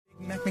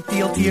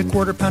McDLT, a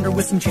quarter pounder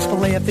with some cheese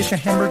fillet, a fish, a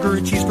hamburger,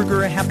 a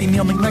cheeseburger, a Happy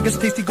Meal,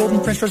 McNuggets, tasty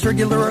golden French fries,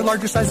 regular or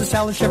larger size, a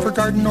salad, chef or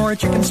garden, or a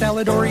chicken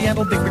salad,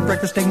 Oriental, big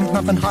breakfast, egg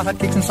McMuffin, hot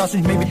cakes and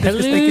sausage, maybe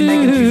biscuits, bacon,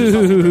 egg and cheese.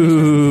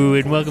 Hello,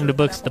 and welcome to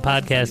Books, the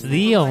podcast,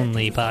 the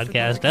only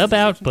podcast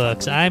about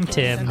books. I'm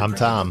Tim. I'm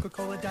Tom.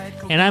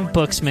 And I'm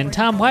Booksman.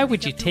 Tom, why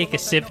would you take a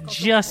sip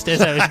just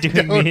as I was doing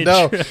the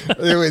No, intro?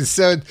 it was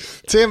so.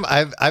 Tim,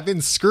 I've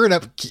been screwing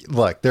up.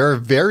 Look, there are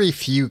very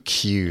few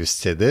cues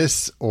to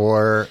this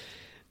or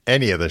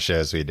any of the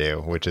shows we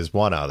do, which is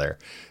one other.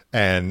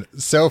 And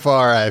so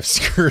far, I've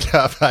screwed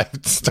up.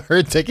 I've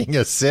started taking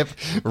a sip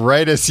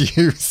right as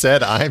you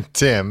said, I'm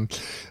Tim.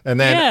 And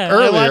then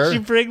earlier, I watched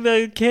you bring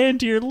the can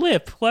to your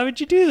lip. Why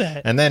would you do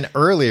that? And then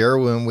earlier,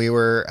 when we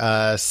were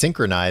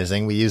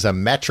synchronizing, we use a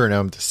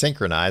metronome to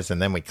synchronize, and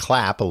then we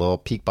clap, a little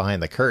peek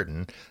behind the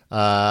curtain.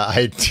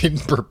 I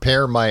didn't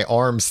prepare my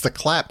arms to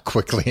clap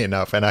quickly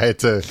enough, and I had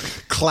to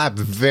clap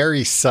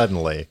very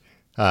suddenly.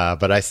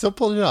 But I still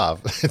pulled it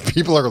off.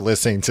 People are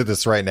listening to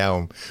this right now,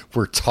 and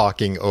we're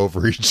talking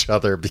over each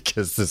other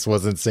because this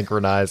wasn't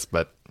synchronized,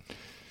 but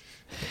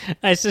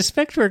I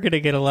suspect we're going to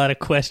get a lot of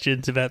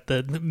questions about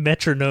the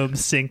metronome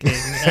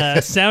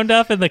syncing. Sound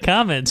off in the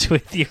comments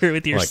with your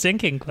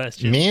syncing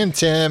questions. Me and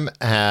Tim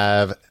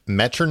have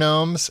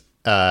metronomes.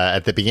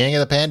 At the beginning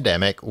of the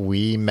pandemic,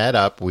 we met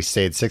up, we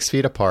stayed 6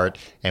 feet apart,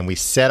 and we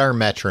set our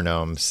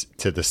metronomes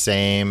to the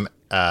same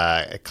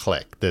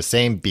click, the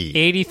same beat.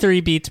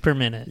 83 beats per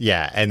minute.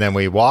 Yeah, and then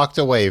we walked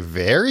away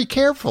very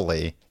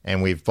carefully,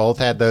 and we've both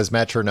had those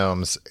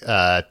metronomes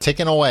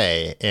ticking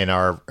away in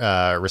our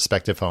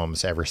respective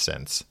homes ever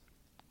since.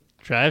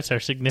 Drives our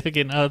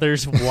significant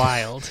others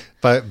wild.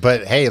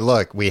 But hey,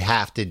 look, we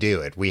have to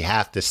do it. We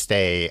have to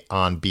stay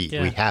on beat.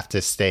 Yeah. We have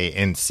to stay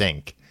in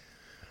sync.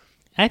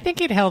 I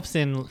think it helps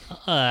in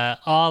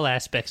all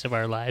aspects of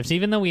our lives,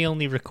 even though we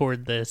only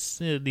record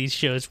these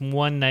shows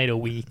one night a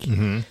week.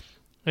 Mm-hmm.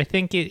 I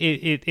think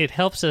it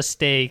helps us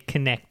stay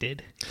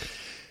connected.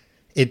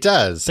 It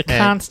does. The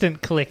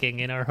constant clicking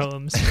in our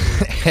homes.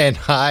 And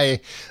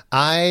I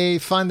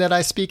find that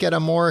I speak at a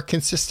more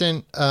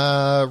consistent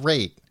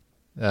rate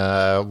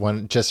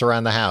when just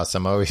around the house.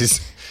 I'm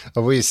always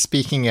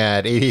speaking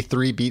at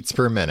 83 beats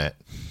per minute.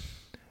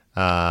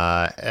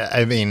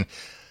 I mean,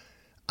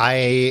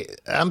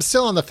 I'm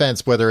still on the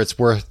fence whether it's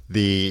worth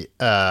the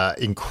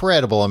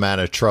incredible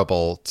amount of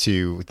trouble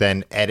to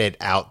then edit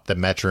out the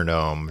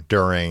metronome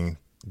during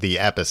the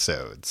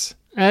episodes.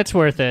 That's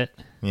worth it.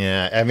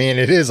 Yeah, I mean,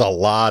 it is a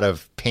lot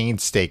of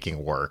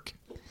painstaking work.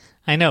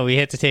 I know, we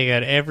had to take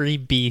out every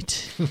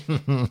beat.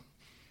 And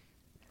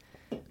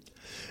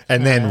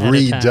then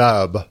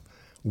redub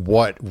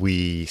what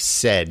we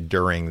said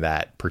during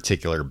that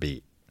particular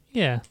beat.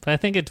 Yeah, but I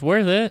think it's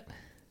worth it.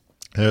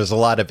 There's a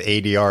lot of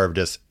ADR of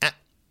just,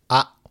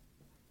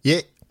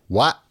 yeah,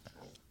 what?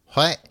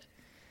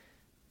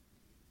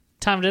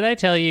 Tom, did I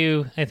tell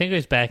you, I think it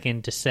was back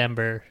in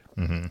December,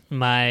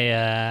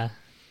 my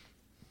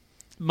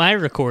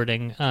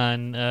recording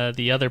on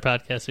the other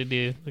podcast we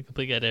do, the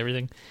Complete Guide to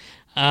Everything,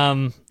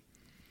 got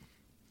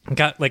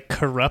like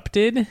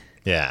corrupted.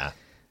 Yeah.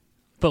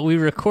 But we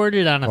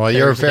recorded on a Thursday. Well,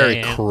 you're a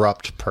very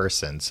corrupt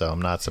person, so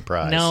I'm not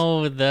surprised.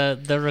 No,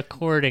 the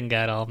recording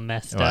got all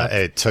messed up.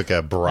 It took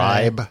a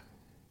bribe?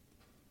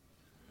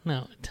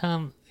 No,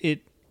 Tom,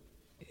 it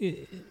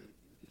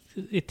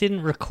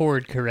didn't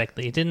record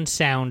correctly. It didn't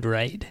sound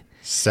right.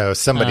 So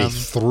somebody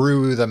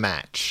threw the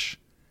match.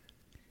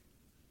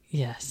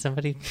 Yeah,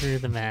 somebody threw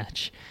the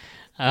match.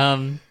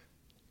 But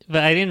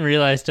I didn't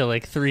realize till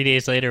like 3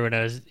 days later when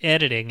I was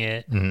editing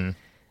it.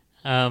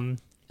 Mm-hmm.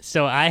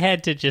 So I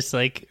had to just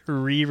like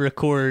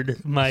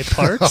re-record my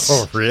parts.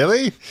 Oh,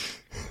 really?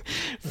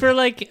 For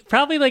like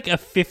probably like a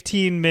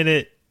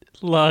 15-minute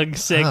long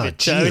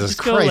segment. Oh, Jesus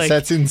Christ, like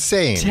that's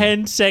insane.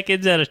 10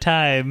 seconds at a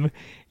time.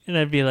 And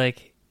I'd be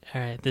like, all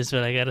right, this is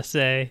what I got to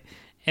say.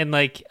 And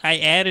like I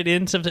added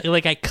in something,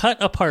 like I cut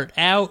a part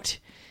out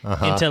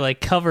and to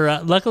like cover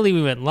up. Luckily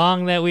we went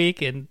long that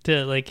week, and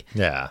to like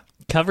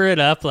cover it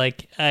up,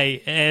 like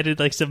I added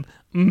like some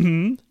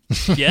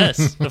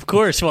yes, of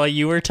course, while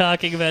you were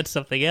talking about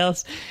something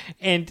else.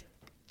 And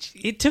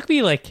it took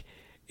me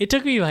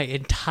my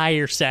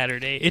entire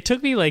Saturday. It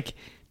took me like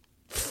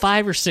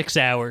 5 or 6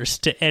 hours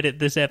to edit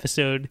this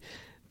episode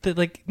that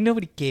like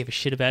nobody gave a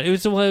shit about. It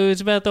was the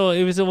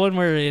one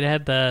where it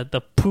had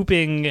the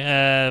pooping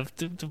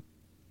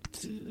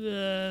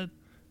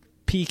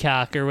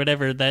peacock or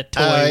whatever that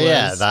toy was.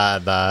 Yeah,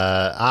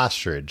 the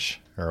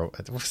ostrich. Or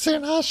was it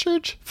an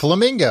ostrich?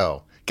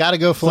 Flamingo. Gotta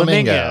go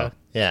flamingo.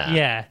 Yeah.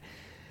 Yeah.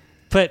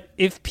 But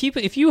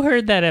if you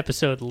heard that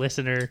episode,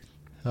 listener,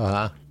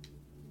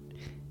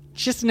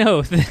 just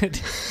know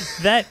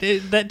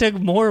that took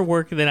more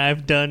work than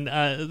I've done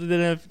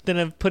than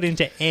I've put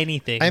into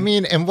anything. I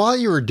mean, and while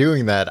you were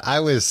doing that, I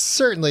was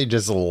certainly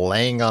just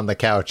laying on the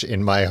couch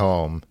in my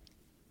home.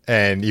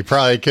 And you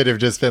probably could have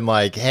just been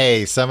like,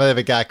 hey, some of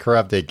it got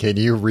corrupted. Can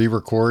you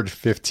re-record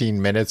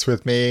 15 minutes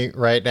with me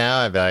right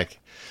now?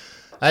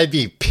 I'd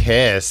be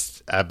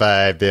pissed, but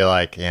I'd be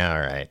like, yeah, all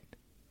right.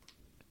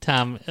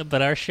 Tom,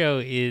 but our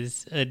show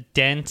is a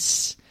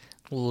dense,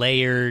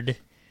 layered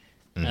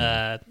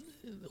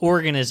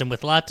organism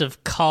with lots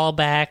of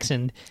callbacks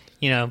and,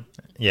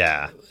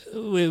 Yeah.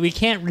 we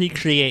can't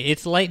recreate.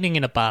 It's lightning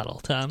in a bottle,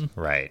 Tom.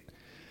 Right.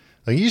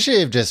 Well, you should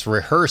have just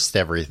rehearsed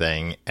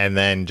everything and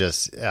then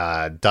just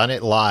done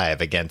it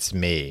live against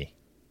me.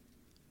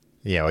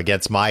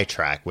 Against my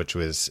track, which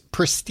was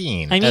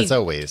pristine, as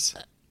always.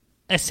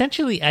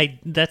 Essentially,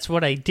 that's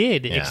what I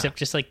did, except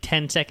just like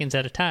 10 seconds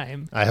at a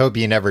time. I hope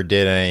you never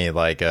did any,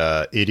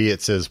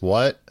 idiot says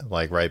what?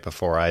 Like right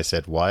before I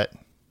said what?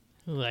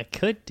 Ooh, I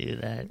could do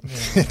that.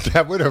 Yeah.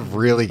 That would have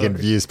really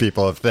confused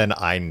people if then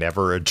I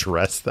never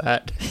addressed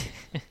that.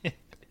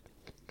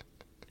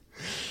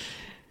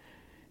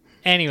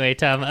 Anyway,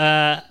 Tom,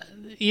 I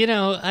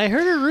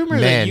heard a rumor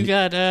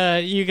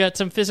that you got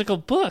some physical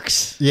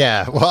books.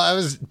 Yeah,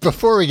 well,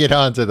 before we get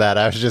on to that,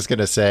 I was just going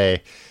to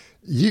say,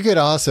 you could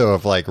also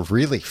have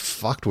really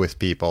fucked with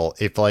people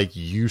if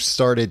you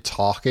started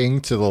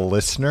talking to the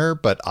listener,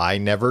 but I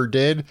never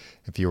did.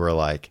 If you were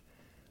like,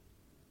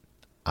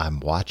 I'm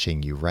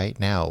watching you right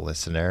now,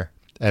 listener.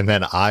 And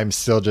then I'm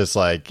still just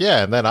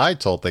yeah. And then I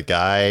told the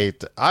guy,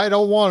 I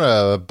don't want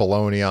a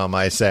bologna on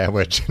my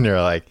sandwich. And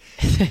you're like,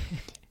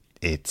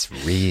 it's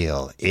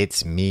real.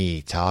 It's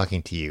me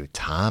talking to you.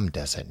 Tom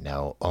doesn't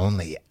know.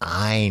 Only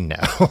I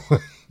know.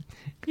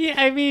 Yeah,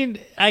 I mean,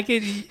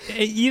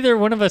 either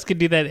one of us could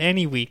do that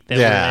any week that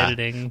we're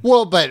editing.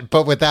 Well,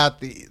 but without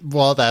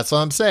that's what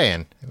I'm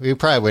saying. We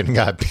probably wouldn't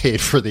got paid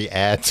for the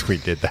ads we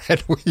did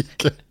that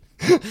week.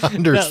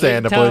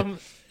 Understandably. No,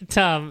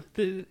 Tom,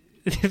 these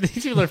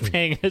people are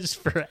paying us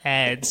for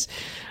ads.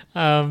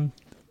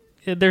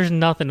 There's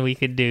nothing we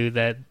could do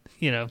that,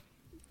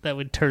 that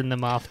would turn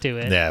them off to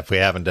it. Yeah, if we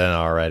haven't done it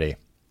already.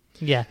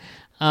 Yeah.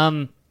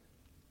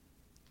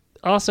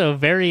 Also,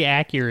 very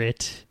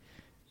accurate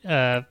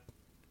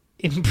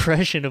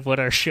impression of what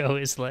our show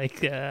is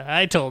like.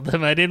 I told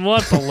them I didn't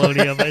want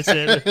bologna on my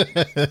sandwich.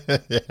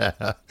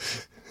 Yeah.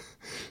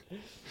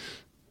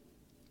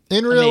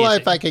 In real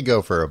life, I could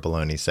go for a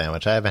bologna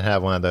sandwich. I haven't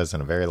had one of those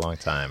in a very long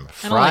time.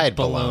 Fried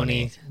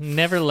bologna.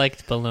 Never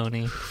liked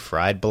bologna.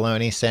 Fried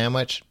bologna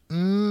sandwich?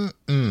 Seems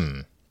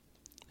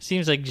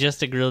like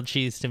just a grilled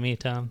cheese to me,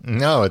 Tom.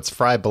 No, it's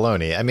fried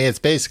bologna. I mean, it's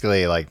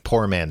basically like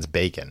poor man's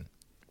bacon.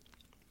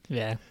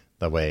 Yeah.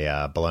 The way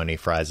bologna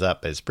fries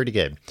up is pretty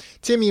good.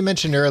 Tim, you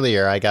mentioned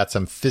earlier I got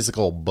some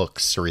physical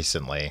books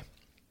recently.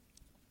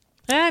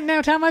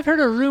 Now, Tom, I've heard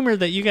a rumor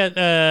that you got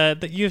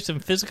that you have some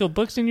physical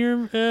books in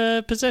your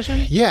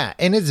possession. Yeah,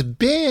 and it's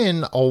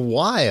been a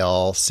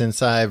while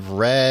since I've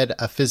read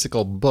a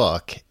physical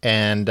book,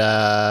 and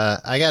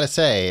I gotta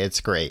say,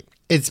 it's great.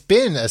 It's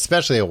been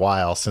especially a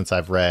while since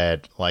I've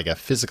read a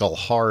physical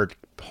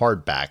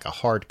hardback, a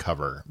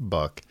hardcover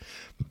book.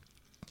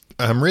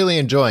 I'm really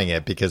enjoying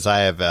it because I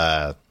have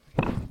an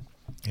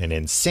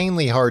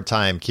insanely hard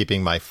time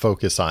keeping my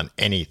focus on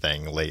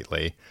anything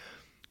lately.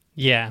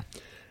 Yeah.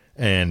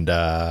 And,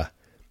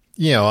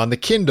 on the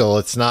Kindle,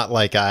 it's not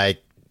like I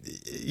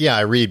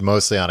read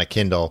mostly on a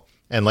Kindle,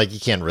 and you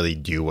can't really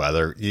do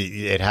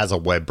it has a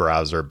web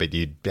browser, but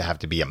you'd have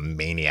to be a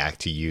maniac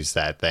to use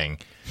that thing.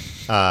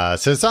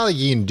 So it's not like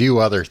you can do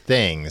other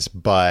things,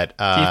 but...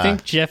 do you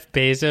think Jeff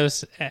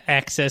Bezos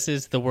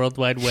accesses the World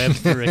Wide Web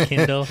through a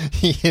Kindle?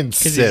 He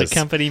insists. Because he's a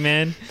company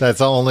man? That's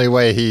the only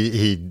way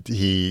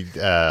he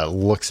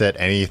looks at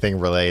anything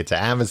related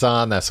to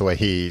Amazon. That's the way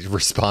he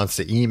responds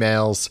to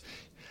emails.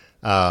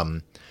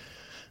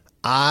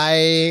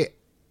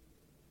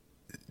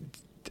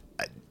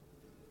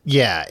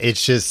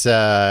 It's just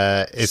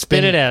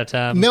Spit it out,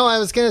 Tom. No, I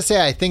was gonna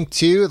say I think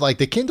too,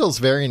 the Kindle's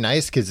very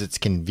nice because it's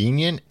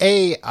convenient.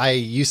 I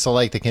used to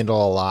like the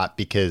Kindle a lot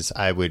because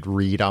I would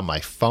read on my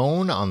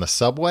phone on the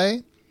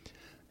subway,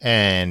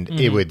 and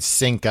it would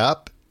sync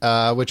up,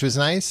 which was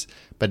nice.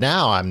 But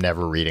now I'm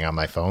never reading on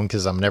my phone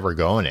because I'm never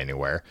going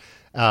anywhere.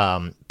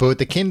 But with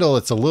the Kindle,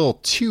 it's a little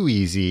too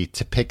easy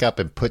to pick up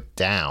and put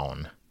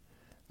down.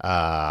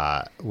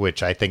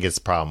 Which I think is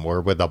the problem.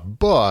 Where with a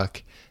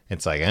book,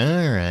 it's all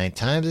right,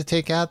 time to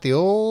take out the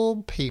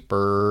old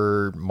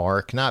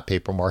bookmark.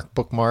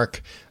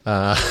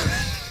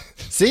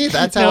 See,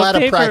 that's how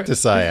out of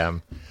practice I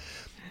am.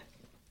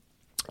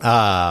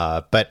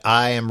 But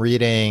I am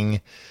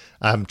reading.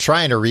 I'm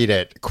trying to read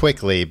it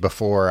quickly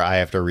before I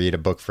have to read a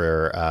book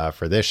for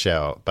this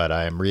show. But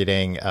I'm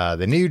reading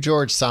the new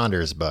George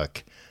Saunders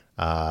book.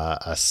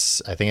 I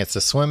think it's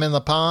A Swim in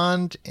the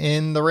Pond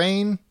in the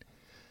Rain.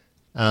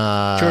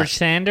 George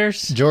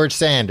Sanders? George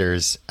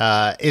Sanders.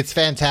 It's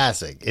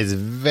fantastic. It's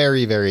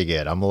very, very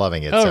good. I'm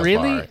loving it so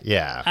really? far.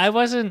 Yeah. I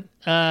wasn't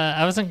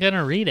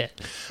gonna read it.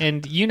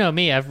 And you know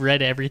me, I've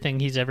read everything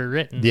he's ever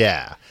written.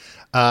 Yeah.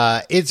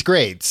 It's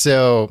great.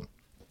 So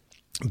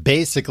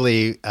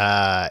basically,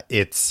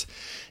 it's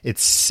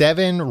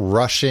 7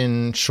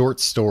 Russian short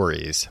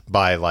stories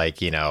by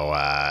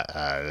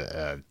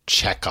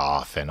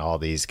Chekhov and all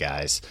these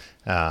guys.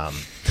 The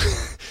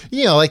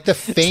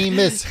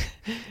famous.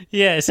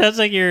 Yeah, it sounds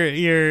like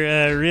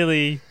you're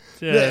really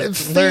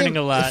learning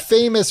a lot.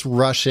 Famous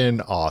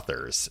Russian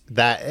authors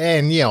that,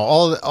 and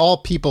all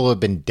people have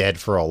been dead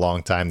for a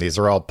long time. These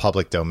are all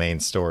public domain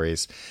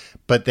stories,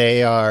 but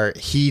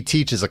he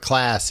teaches a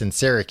class in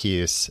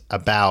Syracuse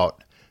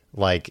about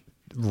like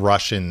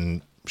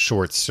Russian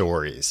short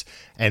stories.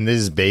 And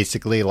this is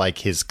basically like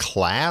his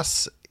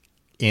class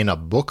in a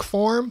book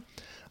form.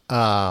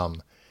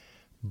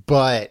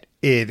 But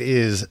it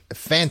is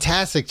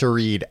fantastic to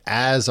read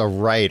as a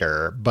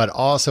writer, but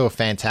also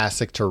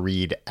fantastic to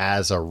read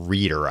as a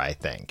reader, I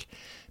think,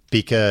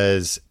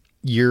 because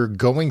you're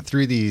going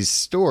through these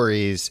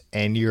stories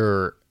and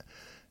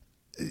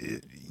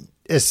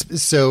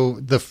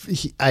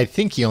I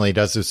think he only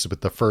does this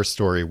with the first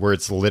story where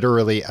it's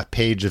literally a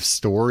page of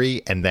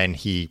story and then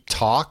he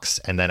talks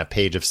and then a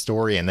page of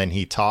story and then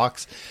he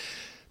talks.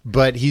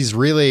 But he's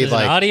really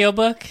like an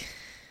audiobook.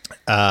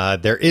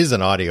 There is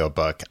an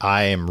audiobook.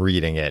 I am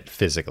reading it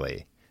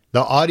physically.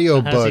 The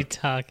audiobook. How's he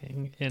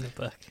talking in a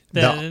book?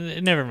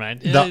 Never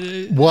mind.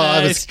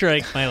 I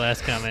strike my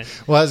last comment.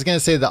 Well, I was going to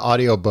say the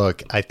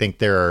audiobook, I think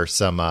there are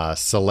some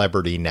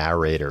celebrity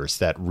narrators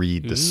that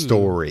read the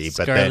story.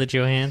 Scarlett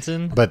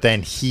Johansson? But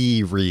then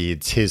he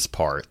reads his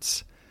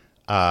parts.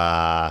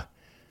 But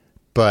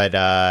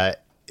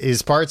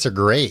his parts are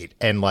great.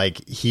 And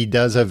like he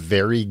does a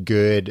very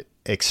good,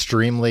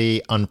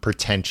 extremely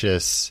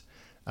unpretentious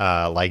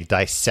like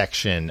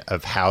dissection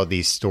of how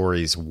these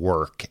stories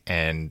work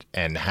and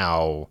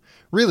how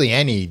really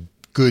any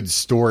good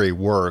story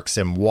works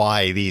and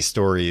why these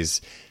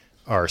stories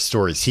are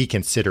stories he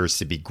considers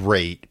to be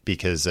great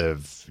because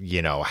of,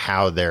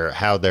 how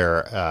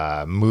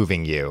they're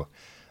moving you.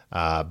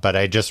 But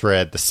I just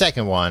read the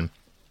second one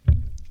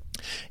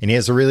and he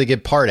has a really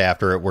good part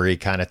after it where he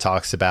kind of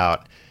talks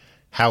about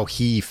how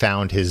he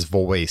found his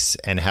voice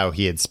and how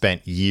he had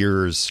spent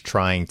years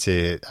trying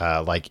to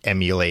like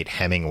emulate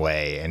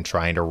Hemingway and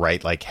trying to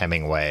write like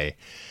Hemingway.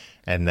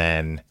 And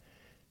then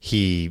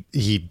he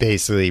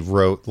basically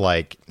wrote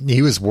like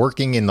he was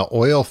working in the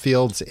oil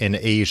fields in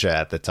Asia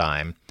at the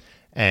time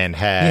and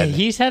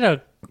he's had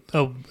a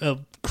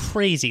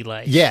crazy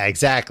life. Yeah,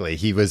 exactly.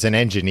 He was an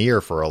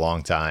engineer for a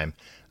long time.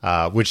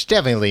 Which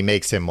definitely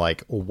makes him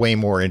like way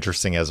more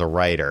interesting as a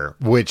writer,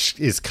 which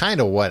is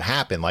kind of what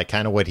happened, like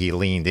kind of what he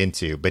leaned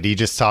into. But he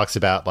just talks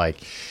about like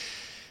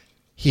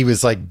he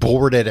was like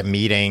bored at a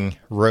meeting,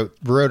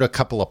 wrote a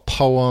couple of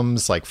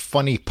poems, like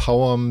funny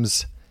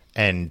poems,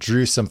 and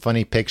drew some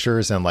funny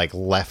pictures and like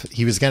left.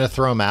 He was going to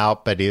throw them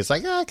out, but he was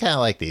like, I kind of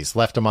like these.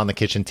 Left them on the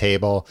kitchen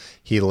table.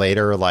 He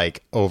later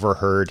like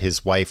overheard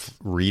his wife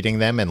reading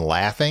them and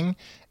laughing.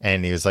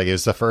 And he was like, it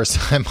was the first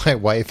time my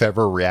wife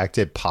ever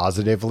reacted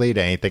positively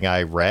to anything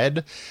I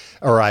read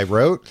or I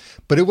wrote.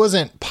 But it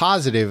wasn't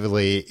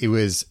positively. It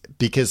was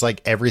because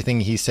like everything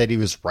he said he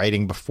was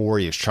writing before,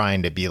 he was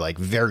trying to be like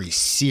very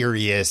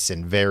serious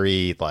and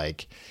very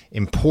like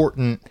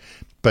important.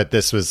 But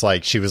this was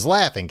like, she was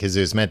laughing because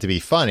it was meant to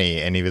be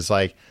funny. And he was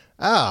like,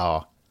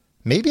 oh,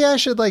 maybe I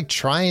should like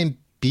try and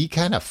be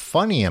kind of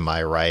funny in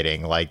my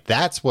writing. Like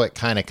that's what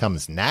kind of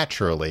comes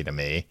naturally to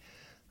me.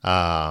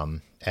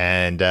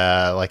 And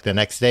like the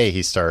next day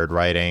he started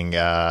writing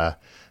a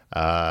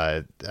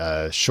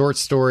short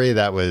story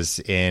that was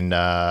in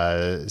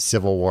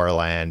Civil War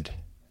land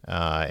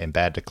in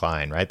bad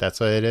decline, right? That's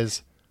what it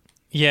is?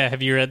 Yeah.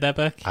 Have you read that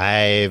book?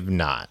 I've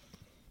not.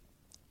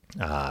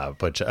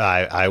 But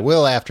I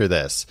will after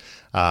this.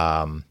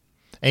 And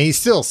he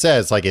still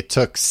says like it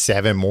took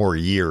 7 more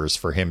years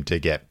for him to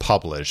get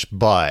published,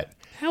 but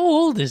how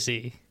old is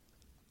he?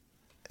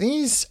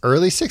 He's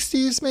early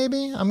 60s,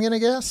 maybe, I'm going to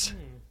guess.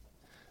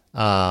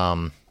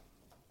 But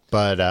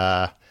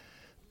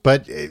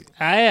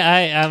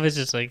I was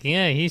just like,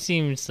 yeah, he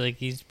seems like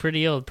he's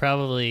pretty old,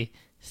 probably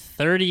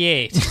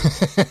 38.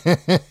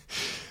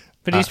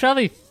 But he's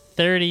probably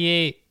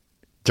 38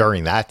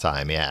 during that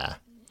time, yeah.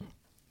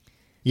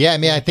 Yeah, I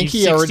mean, I think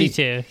he already,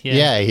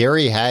 he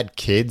already had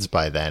kids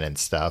by then and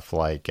stuff.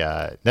 Like,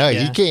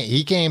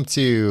 he came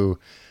to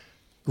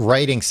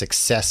writing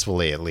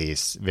successfully, at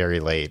least, very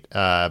late.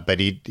 But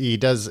he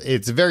does.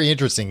 It's very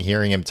interesting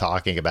hearing him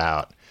talking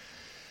about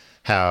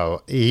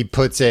how he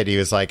puts it. He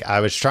was like, I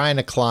was trying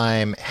to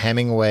climb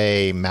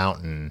Hemingway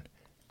Mountain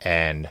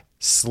and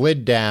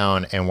slid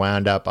down and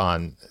wound up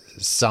on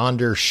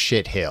Saunders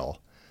Shit Hill.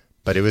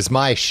 But it was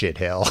my shit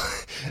hill,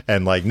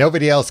 and like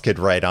nobody else could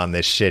write on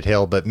this shit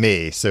hill but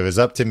me. So it was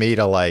up to me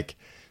to like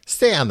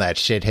stay on that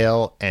shit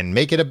hill and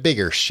make it a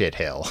bigger shit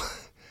hill.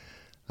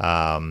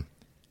 But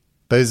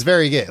it's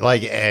very good.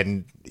 Like,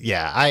 and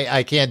yeah,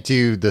 I can't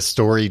do the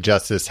story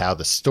justice, how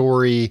the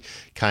story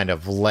kind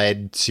of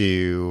led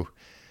to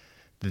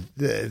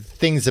the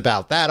things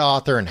about that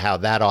author and how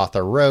that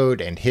author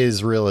wrote and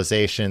his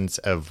realizations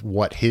of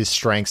what his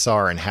strengths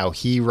are and how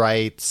he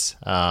writes.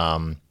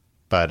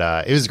 But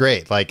it was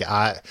great. Like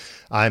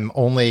I'm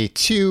only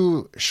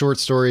 2 short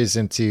stories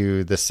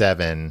into the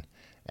 7,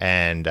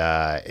 and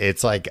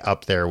it's like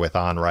up there with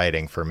On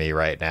Writing for me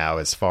right now,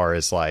 as far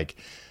as like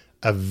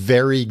a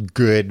very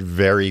good,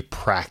 very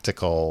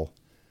practical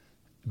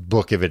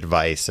book of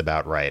advice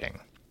about writing.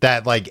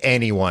 that like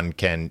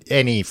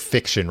any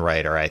fiction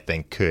writer, I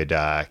think, could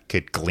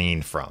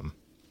glean from.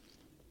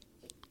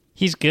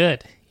 He's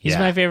good. He's Yeah.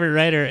 my favorite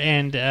writer.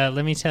 And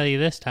let me tell you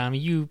this, Tom,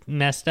 you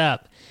messed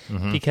up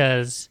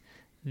because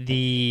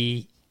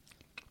the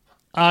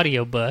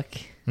audiobook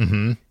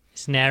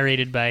is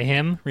narrated by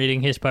him,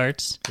 reading his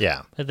parts.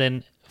 Yeah. But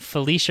then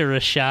Felicia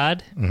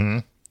Rashad,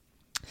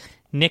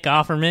 Nick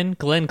Offerman,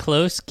 Glenn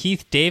Close,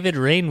 Keith David,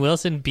 Rainn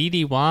Wilson,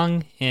 B.D.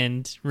 Wong,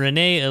 and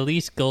Renee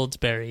Elise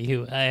Goldsberry,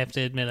 who I have to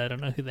admit I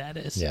don't know who that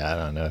is. Yeah, I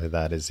don't know who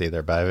that is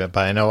either, but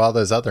I know all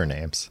those other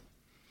names.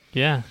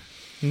 Yeah.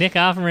 Nick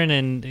Offerman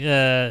and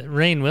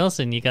Rainn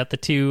Wilson, you got the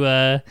two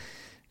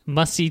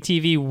must-see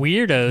TV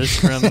weirdos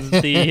from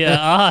the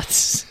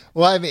aughts.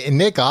 Well, I mean,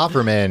 Nick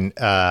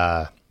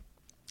Offerman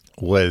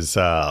was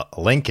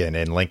Lincoln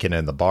in Lincoln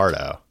and the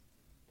Bardo.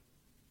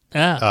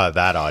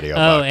 That audio.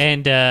 Oh,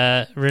 and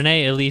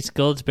Renee Elise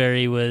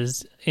Goldsberry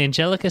was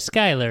Angelica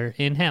Schuyler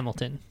in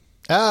Hamilton.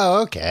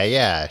 Oh, okay,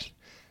 yeah.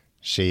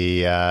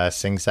 She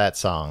sings that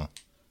song.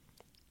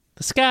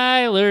 The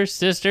Schuyler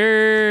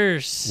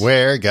Sisters.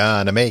 We're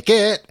gonna make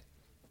it.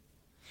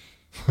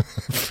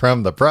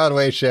 From the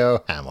Broadway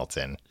show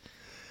Hamilton.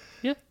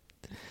 Yep.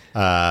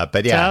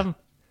 But yeah, Tom?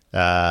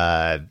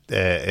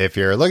 if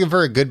you're looking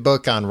for a good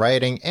book on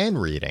writing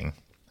and reading,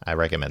 I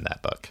recommend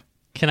that book.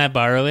 Can I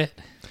borrow it?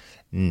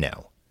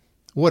 No.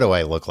 What do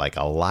I look like,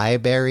 a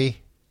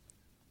library?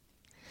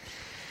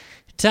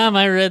 Tom,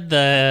 I read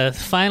the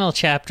final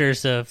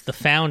chapters of The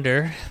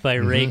Founder by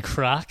Ray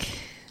Kroc.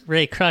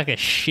 Ray Kroc of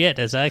shit,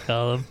 as I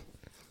call him.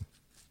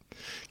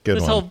 Good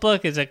This one. whole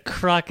book is a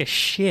crock of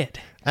shit.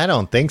 I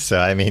don't think so.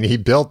 I mean, he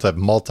built a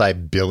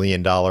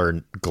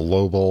multi-billion-dollar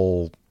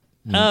global.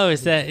 Oh,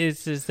 is that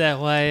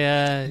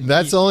why?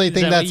 That's the only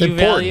thing that that's what you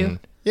important. value?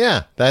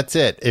 Yeah, that's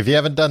it. If you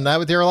haven't done that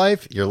with your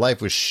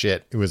life was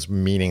shit. It was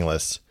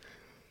meaningless.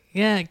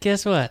 Yeah,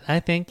 guess what?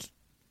 I think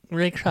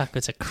Ray Kroc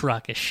was a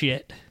crock of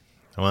shit.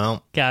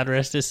 Well, God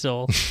rest his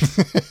soul.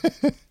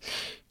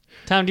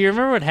 Tom, do you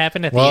remember what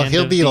happened at the well, end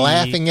he'll of be the...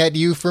 laughing at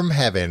you from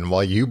heaven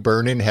while you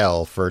burn in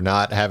hell for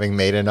not having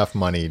made enough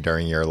money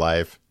during your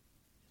life.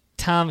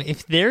 Tom,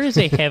 if there is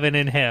a heaven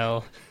and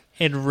hell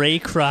and Ray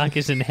Kroc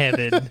is in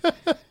heaven,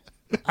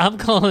 I'm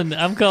calling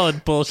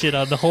bullshit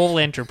on the whole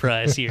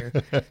enterprise here.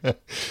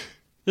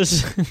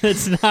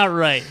 That's not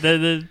right.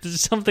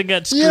 Something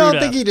got screwed You don't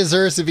up. think he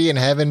deserves to be in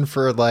heaven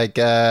for like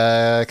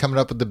coming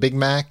up with the Big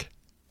Mac?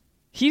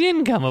 He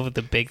didn't come up with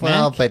the Big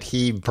Well, Mac. but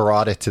he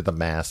brought it to the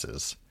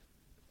masses.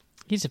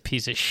 He's a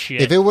piece of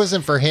shit. If it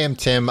wasn't for him,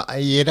 Tim,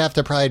 you'd have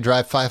to probably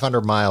drive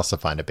 500 miles to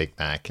find a Big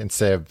Mac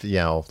instead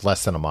of,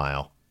 less than a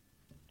mile.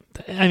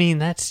 I mean,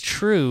 that's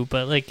true,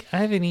 but like I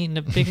haven't eaten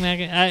a Big Mac.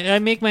 I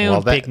make my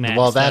own Big Macs.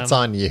 Well, that's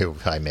on you.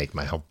 I make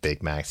my own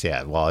Big Macs.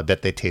 Yeah. Well, I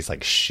bet they taste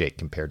like shit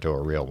compared to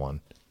a real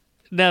one.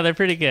 No, they're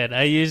pretty good.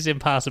 I used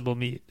Impossible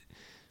meat.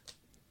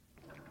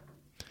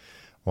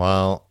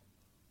 Well,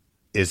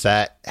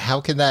 how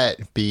can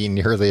that be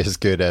nearly as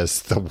good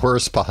as the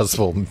worst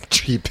possible,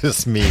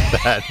 cheapest meat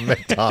that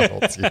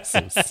McDonald's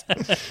uses?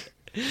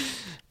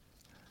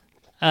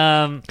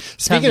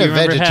 Speaking of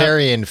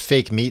vegetarian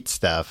fake meat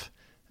stuff,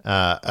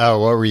 what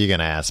were you going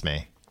to ask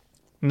me?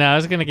 No, I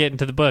was going to get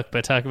into the book,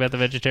 but talk about the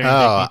vegetarian fake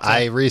Oh, meat stuff.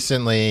 I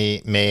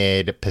recently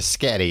made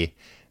Peschetti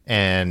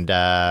and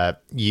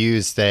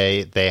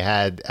they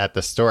had at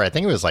the store, I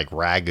think it was like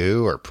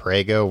Ragu or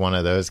Prego, one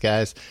of those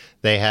guys.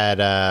 They had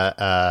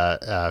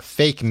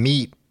fake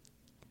meat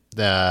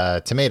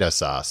tomato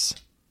sauce.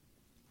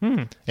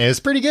 And it was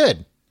pretty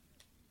good.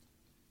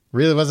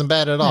 Really wasn't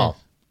bad at all.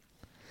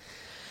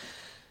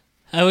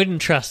 I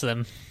wouldn't trust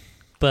them,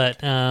 but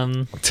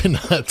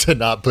To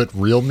not put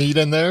real meat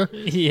in there.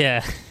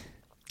 yeah.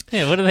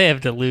 Yeah, what do they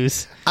have to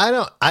lose? I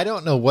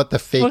don't know what the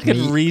fake What could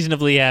meat.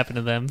 reasonably happen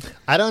to them?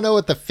 I don't know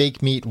what the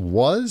fake meat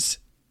was.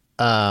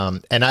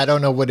 And I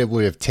don't know what it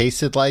would have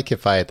tasted like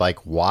if I had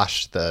like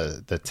washed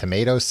the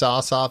tomato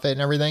sauce off it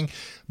and everything,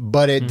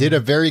 but it did a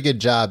very good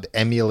job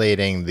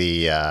emulating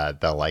the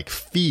like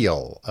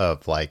feel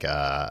of like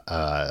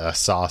a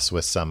sauce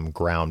with some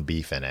ground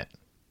beef in it.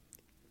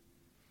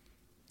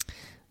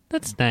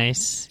 That's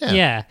nice. Yeah.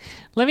 Yeah.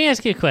 Let me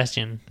ask you a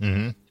question.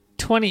 Mm-hmm.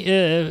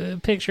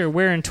 Picture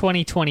we're in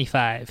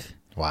 2025.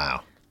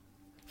 Wow.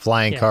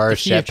 Flying Yeah,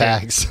 cars, the future.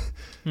 jetpacks.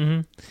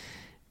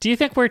 Do you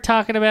think we're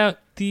talking about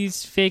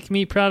these fake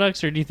meat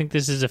products, or do you think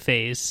this is a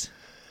phase?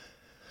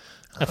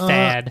 A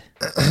fad?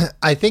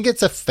 I think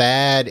it's a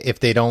fad if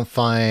they don't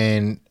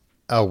find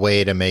a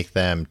way to make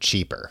them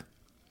cheaper.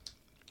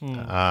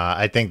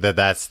 I think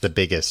that's the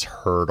biggest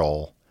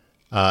hurdle,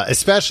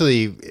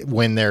 especially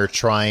when they're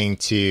trying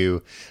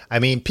to. I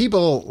mean,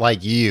 people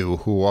like you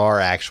who are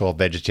actual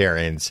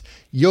vegetarians,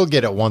 you'll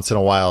get it once in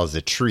a while as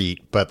a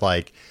treat. But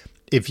like,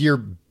 if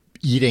you're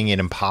eating an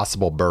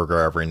Impossible Burger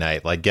every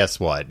night, like, guess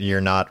what? You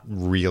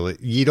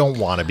don't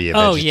want to be a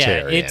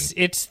vegetarian.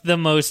 It's the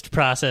most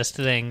processed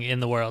thing in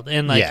the world,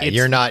 and like, Yeah, it's,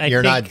 you're not I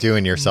think,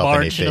 doing yourself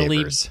any marginally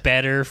favors.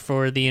 better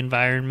for the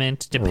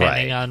environment, depending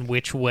Right. on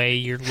which way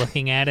you're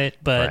looking at it.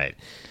 But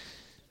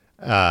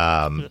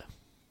Right.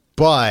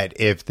 But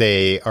if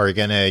they are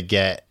going to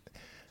get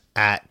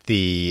at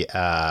the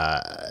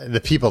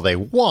people they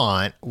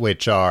want,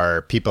 which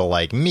are people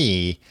like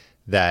me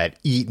that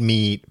eat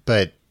meat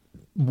but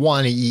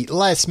want to eat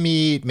less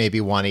meat, maybe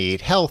want to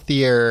eat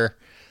healthier,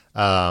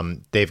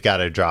 they've got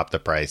to drop the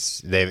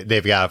price.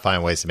 They've got to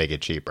find ways to make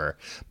it cheaper.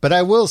 But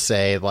I will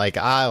say, like,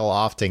 I'll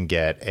often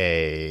get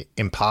a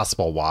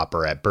Impossible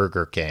Whopper at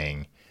Burger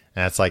King.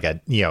 And it's like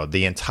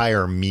the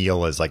entire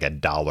meal is like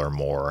 $1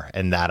 more,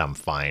 and that I'm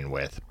fine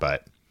with.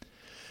 But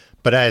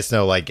I just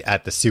know, like,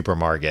 at the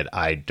supermarket,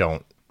 I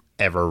don't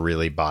ever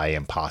really buy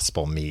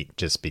Impossible meat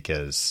just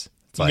because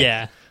it's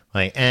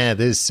like, this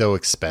is so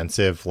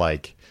expensive.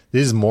 Like,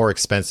 this is more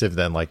expensive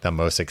than like the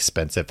most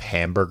expensive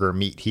hamburger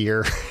meat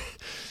here.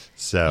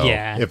 So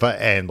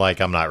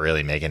I'm not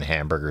really making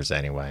hamburgers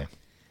anyway.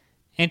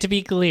 And to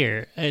be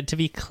clear, I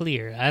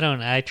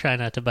try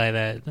not to buy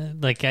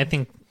that. Like, I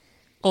think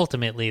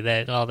ultimately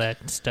that all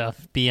that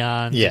stuff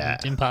Beyond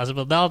and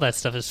Impossible, all that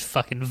stuff is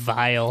fucking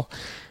vile.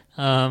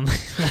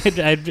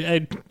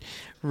 I'd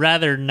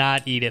rather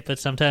not eat it, but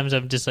sometimes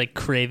I'm just like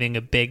craving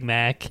a Big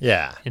Mac.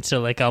 Yeah. And so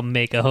like I'll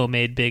make a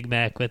homemade Big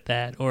Mac with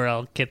that, or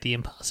I'll get the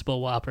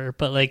Impossible Whopper.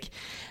 But like,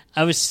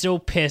 I was so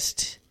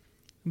pissed.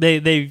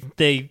 They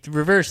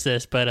reversed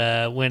this,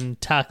 but when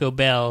Taco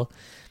Bell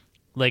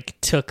like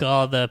took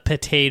all the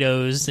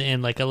potatoes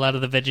and like a lot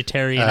of the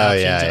vegetarian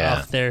options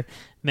off their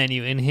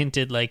menu and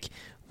hinted like,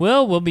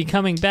 well, we'll be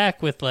coming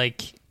back with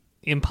like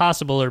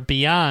Impossible or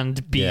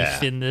Beyond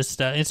beef in this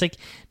stuff. It's like,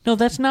 no,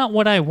 that's not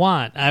what I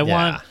want. I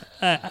want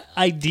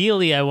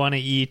ideally I want to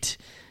eat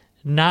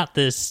not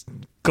this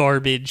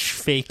garbage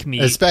fake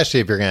meat,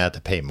 especially if you're gonna have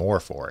to pay more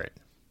for it.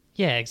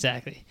 Yeah,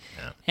 exactly.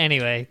 Yeah.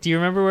 Anyway, do you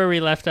remember where we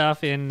left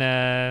off in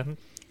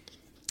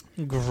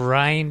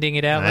grinding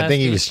it out? I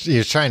think he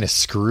was trying to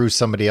screw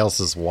somebody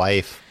else's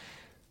wife.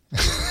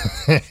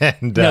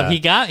 No, he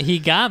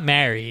got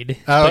married,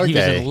 but he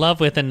was in love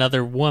with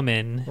another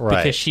woman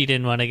because she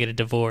didn't want to get a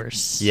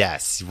divorce.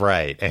 Yes,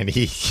 right. And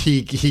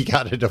he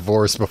got a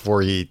divorce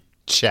before he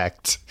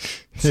checked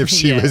if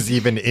she was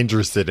even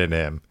interested in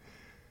him.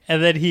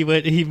 And then he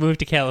moved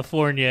to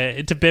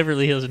California, to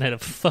Beverly Hills, and had a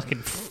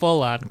fucking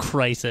full-on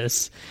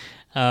crisis.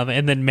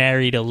 And then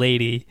married a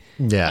lady.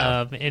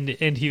 Yeah.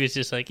 And he was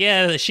just like,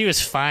 yeah, she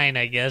was fine,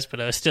 I guess, but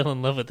I was still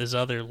in love with this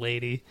other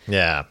lady.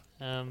 Yeah.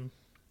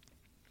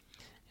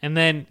 And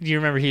then, you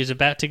remember, he was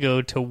about to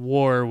go to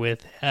war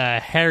with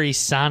Harry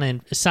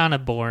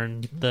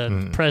Sonneborn,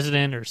 the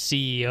president or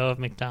CEO of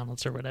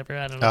McDonald's or whatever.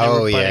 I don't know.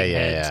 Oh,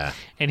 yeah.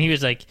 And he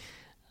was like,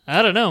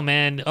 I don't know,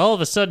 man. All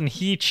of a sudden,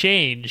 he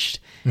changed.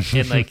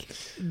 And, like,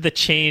 the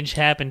change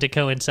happened to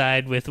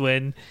coincide with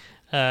when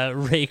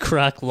Ray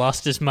Kroc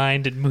lost his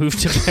mind and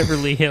moved to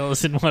Beverly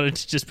Hills and wanted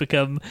to just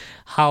become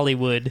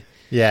Hollywood.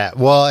 Yeah,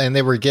 well, and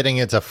they were getting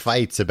into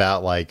fights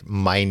about, like,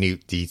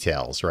 minute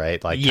details,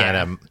 right? Like, kind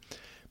of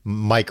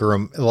Ray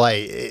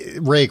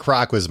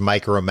Kroc was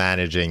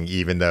micromanaging,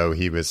 even though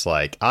he was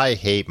like, I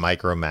hate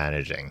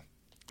micromanaging.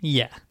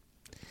 Yeah.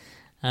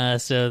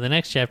 So the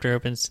next chapter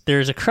opens, there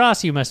is a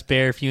cross you must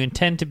bear if you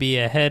intend to be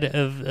a head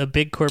of a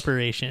big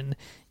corporation.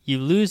 You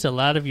lose a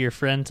lot of your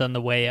friends on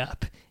the way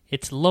up.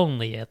 It's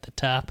lonely at the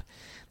top.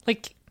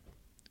 Like,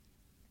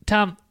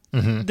 Tom,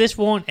 this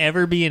won't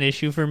ever be an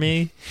issue for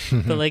me,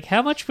 but like,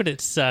 how much would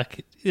it suck?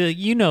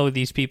 You know,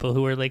 these people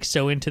who are like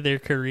so into their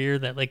career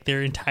that like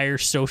their entire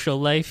social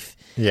life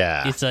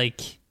is like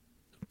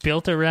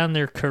built around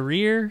their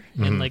career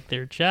and like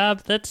their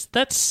job.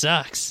 That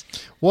sucks.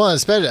 Well,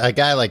 especially a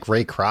guy like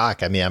Ray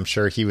Kroc. I mean, I'm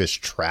sure he was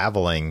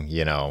traveling,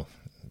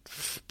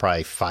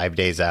 probably 5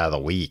 days out of the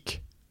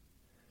week.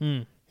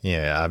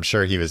 Yeah, I'm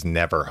sure he was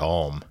never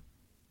home.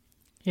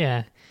 Yeah,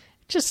 it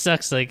just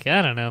sucks. Like,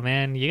 I don't know,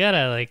 man. You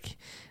gotta like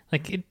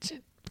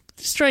it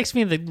strikes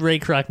me that Ray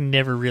Kroc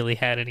never really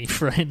had any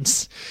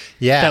friends.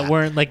 That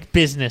weren't like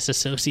business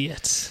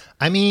associates.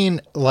 I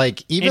mean,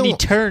 like, even... And he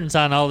turns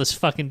on all his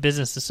fucking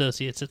business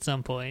associates at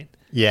some point.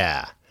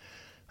 Yeah.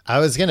 I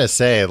was going to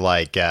say,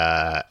 like,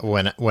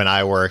 when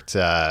I worked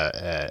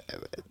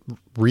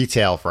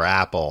retail for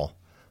Apple,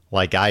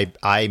 like,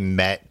 I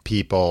met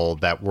people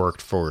that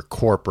worked for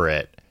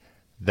corporate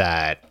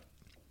that,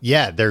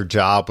 their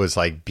job was,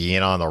 like,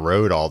 being on the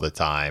road all the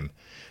time.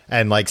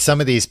 And, like,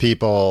 some of these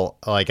people,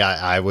 like,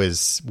 I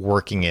was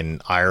working in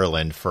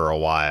Ireland for a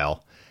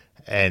while.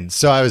 And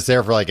so I was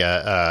there for like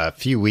a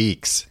few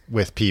weeks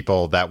with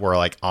people that were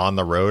like on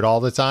the road all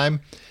the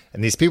time.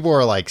 And these people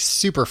were like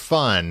super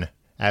fun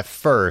at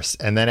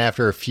first. And then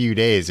after a few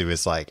days, it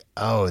was like,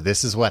 oh,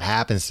 this is what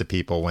happens to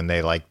people when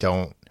they like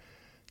don't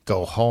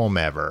go home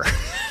ever.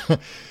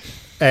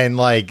 And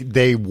like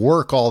they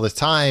work all the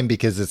time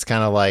because it's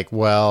kind of like,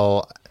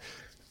 well,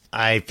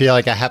 I feel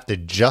like I have to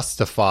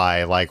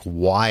justify like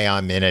why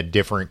I'm in a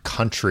different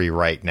country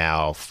right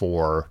now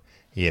for...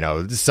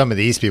 some of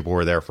these people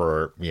were there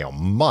for,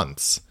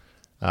 months.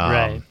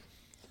 Right.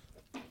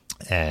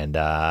 And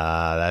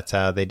that's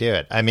how they do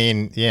it. I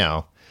mean,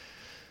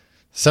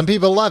 some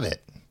people love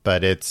it,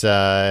 but it's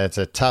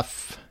a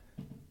tough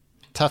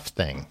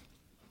thing.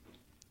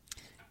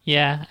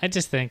 Yeah, I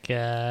just think,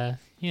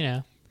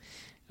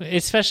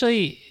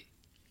 Especially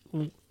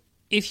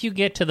if you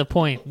get to the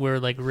point where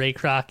like Ray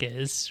Kroc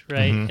is,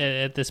 right?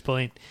 At this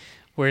point,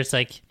 where it's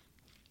like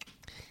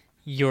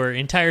your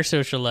entire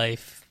social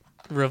life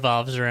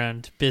revolves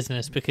around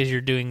business because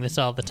you're doing this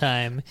all the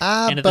time,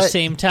 and at the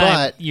same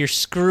time you're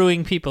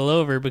screwing people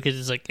over because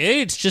it's like,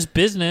 hey, it's just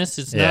business,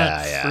 it's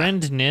not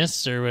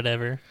friendness or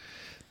whatever.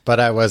 But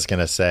I was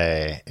gonna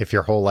say, if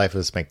your whole life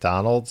was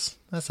McDonald's,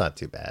 that's not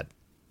too bad.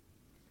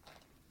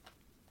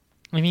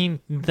 I mean,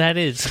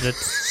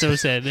 that's so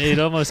sad. It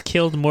almost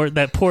killed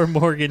that poor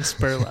Morgan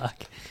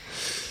Spurlock.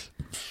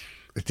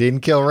 It didn't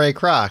kill Ray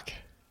Kroc.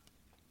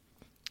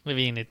 I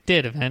mean, it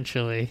did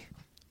eventually.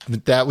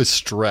 But that was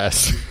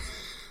stress.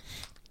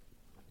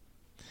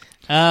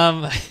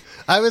 I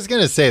was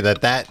going to say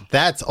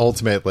that's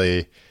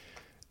ultimately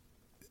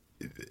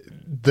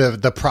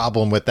the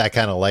problem with that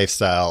kind of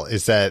lifestyle,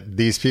 is that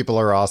these people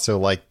are also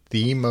like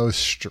the most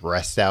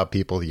stressed out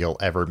people you'll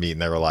ever meet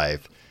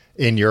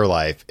in your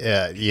life.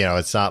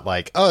 It's not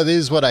like, oh, this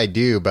is what I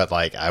do, but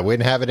like I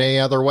wouldn't have it any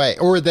other way.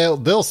 Or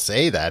they'll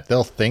say that,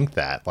 they'll think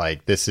that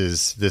like this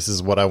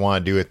is what I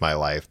want to do with my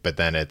life, but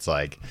then it's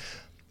like,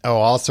 oh,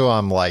 also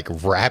I'm like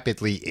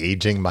rapidly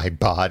aging my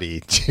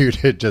body due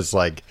to just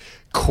like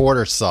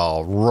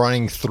cortisol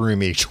running through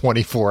me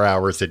 24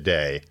 hours a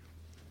day.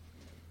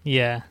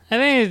 Yeah, I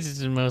think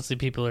it's mostly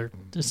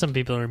some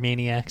people are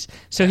maniacs.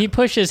 So he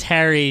pushes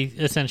Harry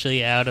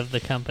essentially out of the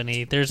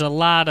company. There's a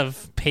lot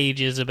of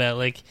pages about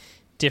like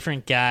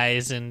different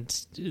guys and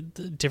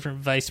different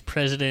vice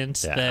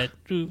presidents that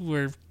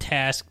were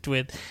tasked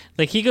with.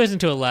 Like he goes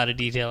into a lot of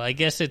detail. I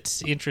guess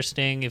it's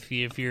interesting if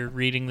you're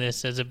reading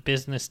this as a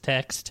business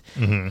text.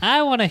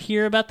 I want to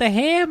hear about the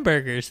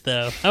hamburgers,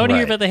 though. I want to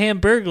hear about the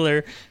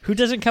Hamburglar, who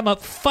doesn't come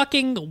up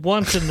fucking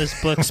once in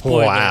this book.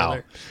 Spoiler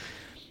alert.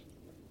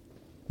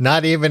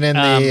 Not even in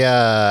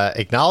the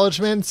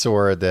acknowledgments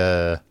or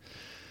the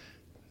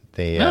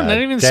no, not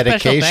even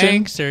dedication? Special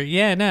thanks or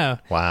no.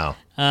 Wow.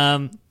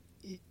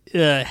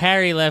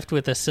 Harry left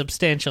with a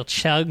substantial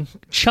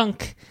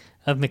chunk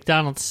of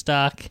McDonald's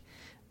stock,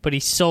 but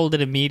he sold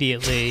it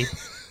immediately.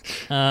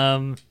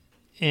 He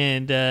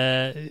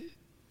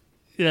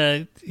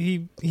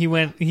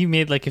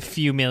made like a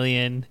few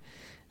million.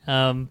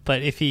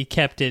 But if he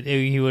kept it,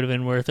 he would have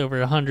been worth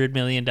over $100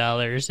 million.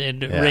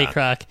 And Ray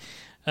Kroc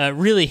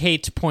really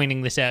hates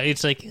pointing this out.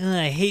 It's like,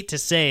 I hate to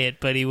say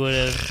it, but he would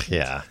have.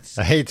 Yeah,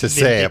 I hate to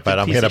say it, but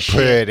I'm going to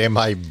put it in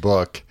my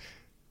book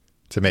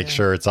to make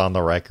sure it's on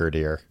the record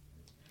here.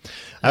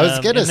 I was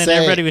going to say. And then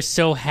everybody was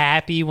so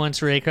happy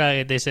once Ray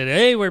Kroc, they said,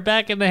 hey, we're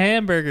back in the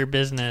hamburger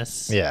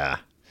business. Yeah.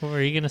 What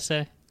were you going to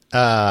say?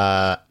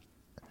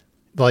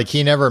 Like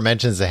he never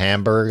mentions the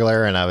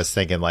Hamburglar, and I was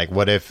thinking like,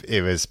 what if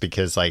it was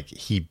because like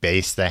he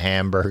based the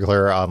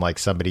Hamburglar on like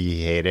somebody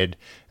he hated,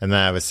 and then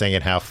I was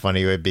thinking how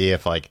funny it would be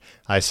if like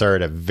I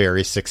started a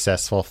very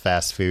successful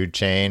fast food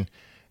chain,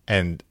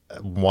 and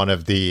one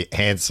of the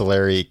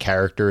ancillary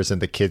characters in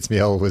the kids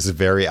meal was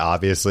very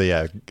obviously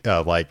a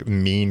like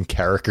mean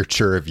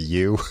caricature of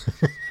you.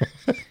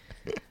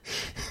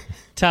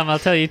 Tom, I'll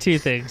tell you two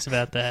things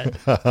about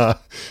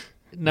that.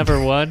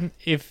 Number one,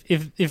 if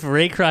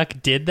Ray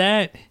Kroc did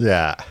that,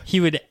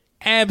 he would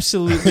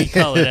absolutely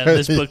call it out in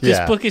this book. This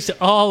book is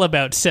all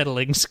about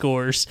settling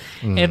scores,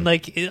 and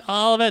like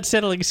all about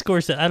settling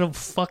scores that I don't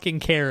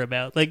fucking care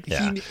about. Like,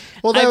 I've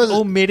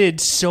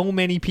omitted so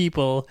many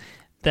people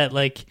that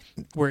like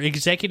were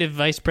executive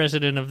vice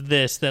president of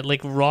this that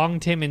like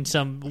wronged him in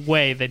some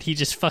way that he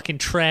just fucking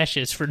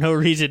trashes for no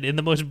reason in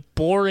the most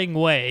boring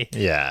way.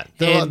 Yeah,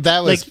 and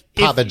that was like,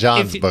 Papa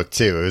John's book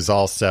too. It was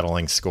all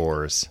settling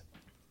scores.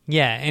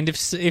 Yeah, and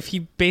if he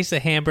based a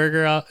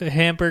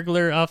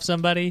Hamburglar off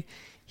somebody,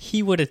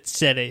 he would have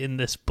said it in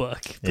this book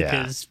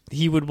because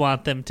he would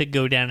want them to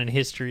go down in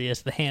history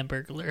as the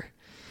Hamburglar.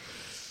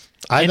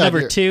 And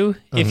number two,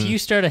 if you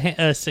start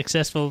a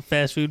successful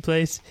fast food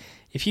place,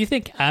 if you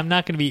think I'm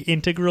not going to be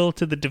integral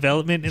to the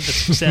development and the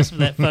success of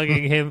that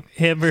fucking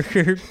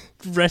hamburger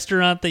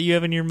restaurant that you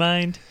have in your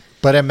mind.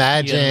 But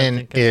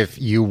imagine if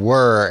you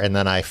were, and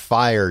then I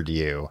fired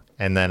you,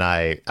 and then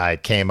I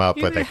came up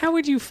with How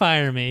would you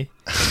fire me?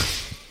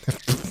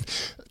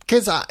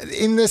 Because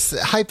in this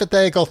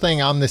hypothetical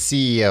thing, I'm the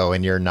CEO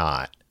and you're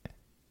not.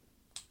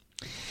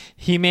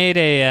 He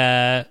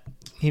made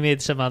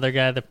some other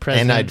guy the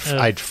president. And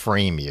I'd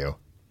frame you.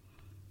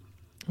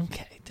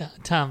 Okay,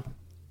 Tom.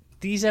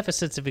 These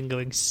episodes have been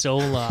going so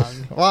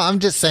long. Well, I'm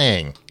just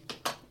saying.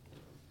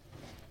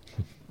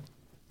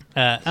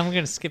 I'm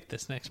going to skip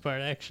this next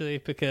part actually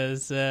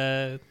because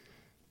I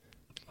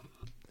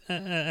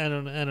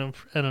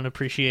don't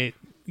appreciate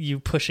you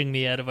pushing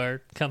me out of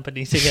our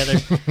company together.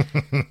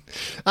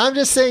 I'm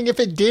just saying if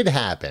it did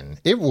happen,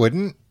 it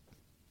wouldn't.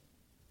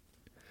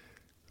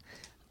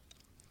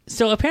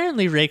 So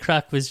apparently Ray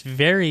Kroc was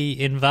very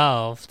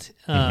involved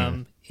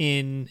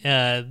in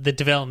the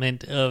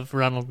development of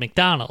Ronald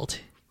McDonald.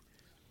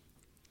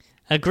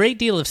 A great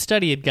deal of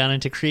study had gone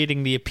into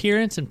creating the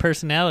appearance and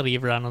personality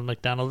of Ronald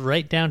McDonald,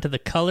 right down to the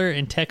color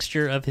and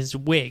texture of his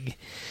wig.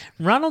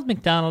 Ronald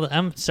McDonald,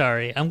 I'm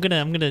sorry, I'm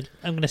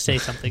gonna say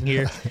something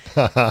here.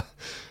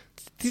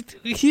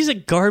 He's a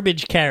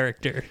garbage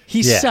character.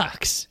 He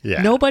sucks.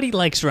 Yeah. Nobody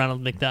likes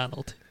Ronald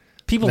McDonald.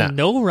 People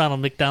know Ronald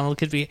McDonald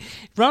because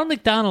Ronald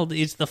McDonald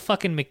is the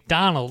fucking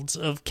McDonald's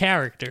of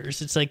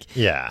characters. It's like,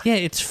 yeah,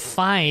 it's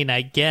fine,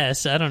 I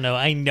guess. I don't know.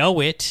 I know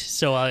it,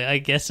 so I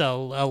guess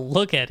I'll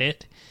look at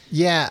it.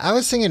 Yeah, I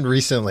was thinking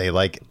recently,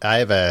 like, I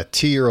have a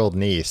 2-year-old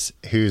niece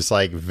who's,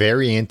 like,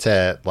 very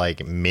into,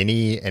 like,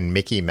 Minnie and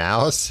Mickey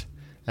Mouse.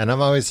 And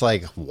I'm always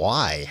like,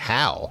 why?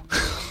 How?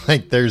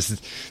 Like, these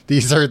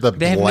are the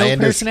they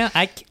blandest... have no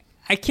personality.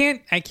 I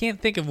can't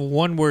think of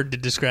one word to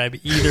describe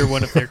either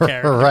one of their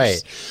characters.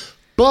 Right.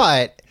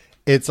 But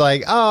it's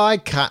like, oh,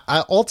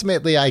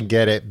 ultimately I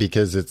get it,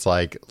 because it's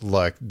like,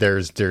 look,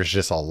 there's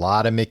just a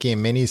lot of Mickey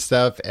and Minnie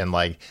stuff, and,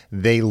 like,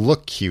 they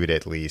look cute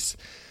at least.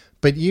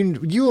 But you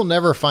will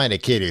never find a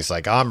kid who's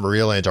like, I'm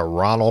real into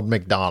Ronald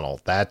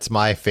McDonald. That's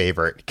my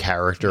favorite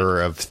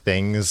character of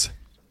things.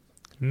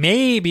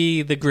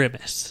 Maybe the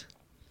Grimace.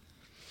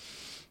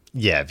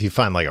 Yeah, if you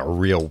find like a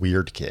real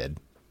weird kid.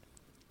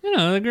 You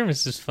know, the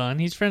Grimace is fun.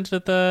 He's friends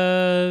with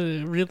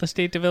real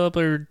estate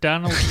developer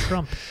Donald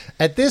Trump.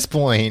 At this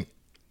point,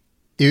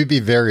 it would be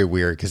very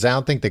weird, because I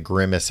don't think the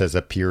Grimace has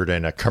appeared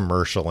in a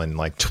commercial in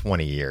like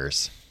 20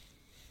 years.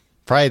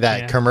 Probably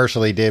that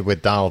commercial he did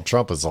with Donald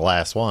Trump was the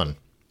last one.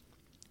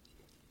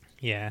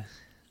 Yeah.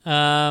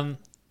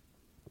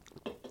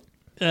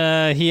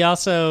 He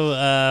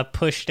also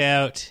pushed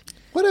out...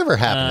 Whatever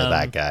happened to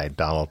that guy,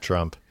 Donald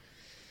Trump?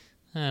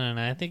 I don't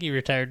know. I think he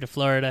retired to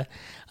Florida.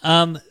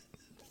 I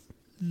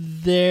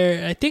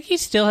think he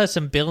still has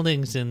some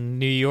buildings in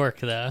New York,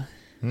 though.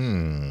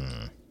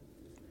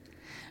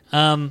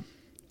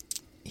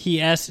 He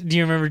asked, do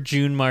you remember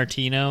June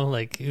Martino,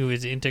 like, who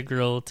was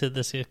integral to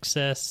the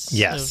success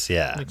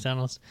of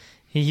McDonald's?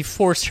 He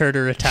forced her to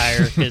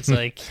retire because,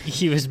 like,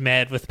 he was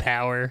mad with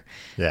power.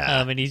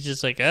 Yeah. And he's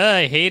just like,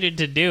 I hated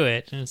to do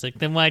it. And it's like,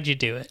 then why'd you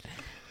do it?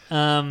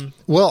 Well,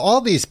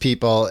 all these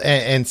people,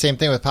 and same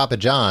thing with Papa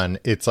John,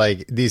 it's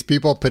like these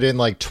people put in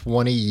like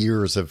 20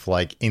 years of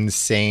like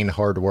insane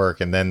hard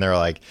work, and then they're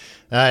like,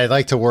 I'd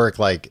like to work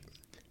like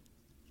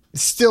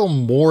still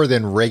more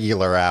than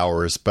regular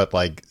hours, but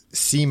like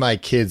see my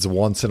kids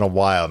once in a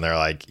while, and they're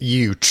like,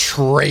 you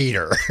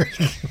traitor.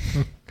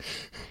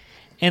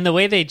 And the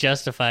way they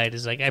justify it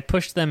is like, I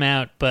pushed them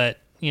out, but,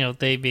 you know,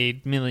 they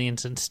made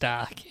millions in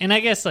stock. And I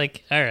guess,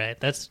 like, all right,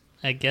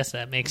 I guess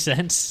that makes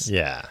sense.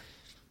 Yeah.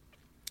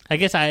 I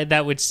guess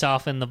that would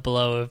soften the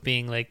blow of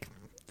being, like,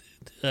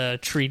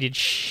 treated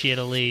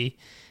shittily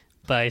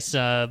by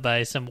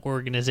some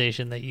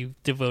organization that you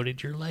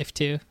devoted your life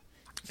to.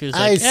 Feels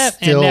like,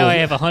 and now I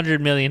have $100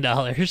 million.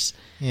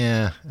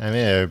 Yeah, I mean,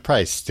 it would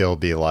probably still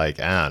be like,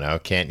 I don't know,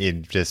 can't you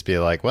just be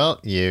like, well,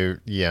 you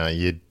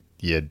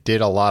did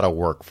a lot of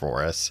work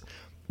for us.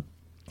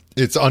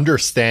 It's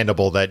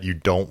understandable that you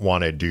don't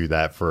want to do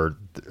that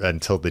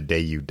until the day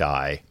you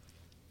die.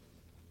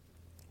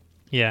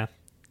 Yeah.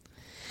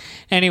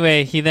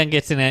 Anyway, he then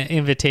gets an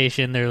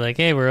invitation. They're like,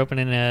 hey, we're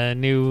opening a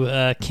new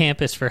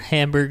campus for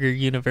Hamburger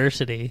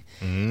University.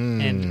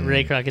 And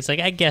Ray Krockett's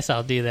like, I guess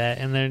I'll do that.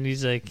 And then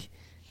he's like,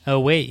 oh,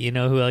 wait, you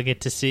know who I'll get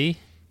to see?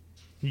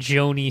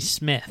 Joni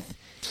Smith.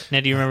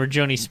 Now, do you remember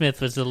Joni Smith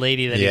was the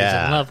lady that he was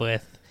in love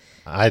with?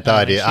 I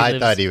thought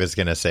he was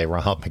going to say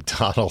Ronald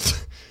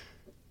McDonald.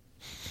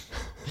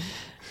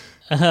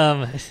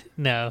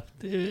 No.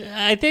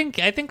 I think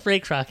Ray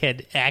Kroc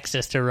had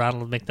access to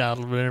Ronald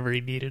McDonald whenever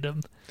he needed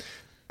him.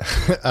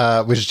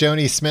 Was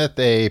Joni Smith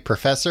a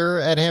professor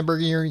at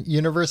Hamburger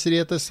University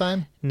at this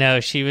time?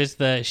 No, she was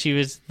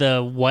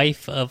the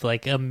wife of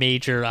like a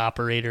major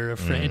operator of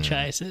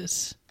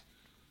franchises.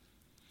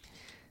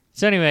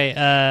 So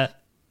anyway,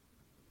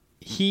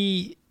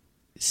 he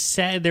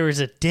said there was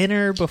a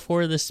dinner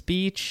before the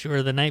speech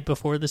or the night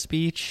before the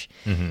speech,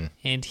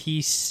 and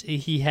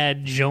he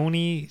had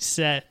Joni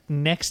sat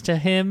next to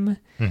him,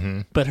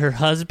 but her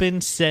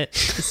husband sat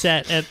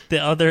at the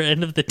other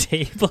end of the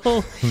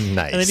table.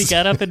 Nice. And then he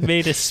got up and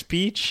made a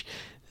speech,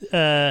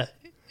 and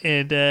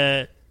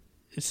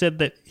said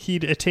that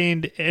he'd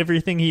attained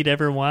everything he'd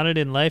ever wanted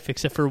in life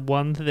except for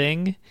one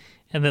thing,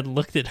 and then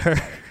looked at her.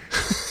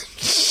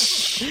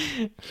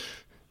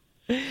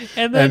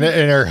 And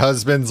her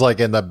husband's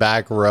like in the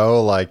back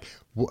row, like,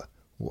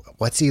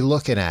 what's he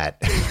looking at?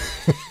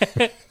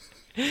 And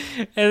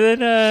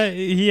then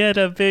he had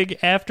a big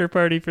after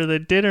party for the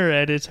dinner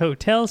at his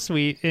hotel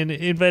suite and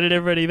invited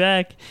everybody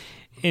back.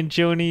 And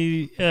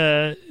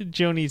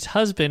Joni's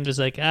husband was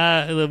like,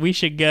 we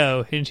should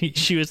go. And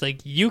she was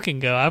like, you can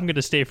go. I'm going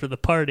to stay for the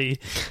party.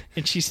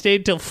 And she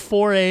stayed till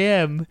 4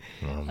 a.m.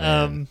 Oh,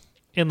 man.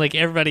 And like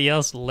everybody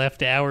else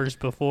left hours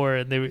before,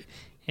 and they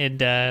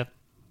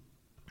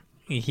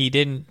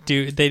didn't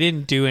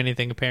do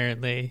anything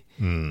apparently.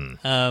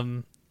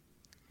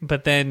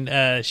 But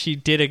then she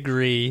did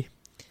agree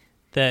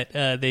that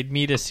they'd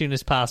meet as soon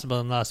as possible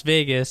in Las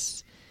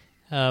Vegas,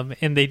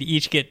 and they'd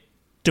each get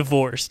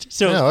divorced.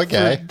 So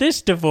okay. for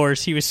this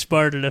divorce, he was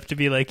smart enough to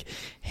be like,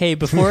 hey,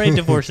 before I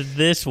divorce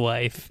this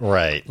wife,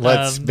 right,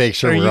 let's make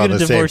sure are we're you on going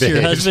the to same divorce your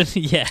page. husband?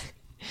 Yeah.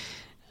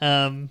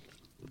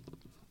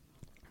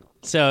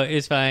 So it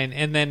was fine.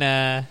 And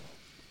then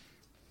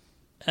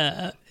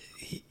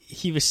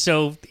he was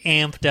so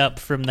amped up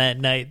from that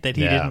night that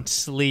he didn't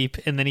sleep,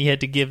 and then he had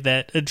to give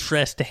that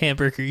address to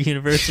Hamburger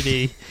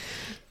University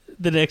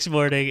the next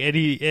morning, and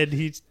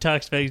he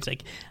talks about, he's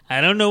like,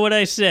 I don't know what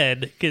I said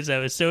because I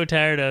was so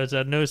tired, I was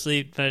on no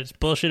sleep, I was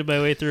bullshitting my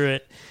way through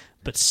it,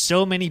 but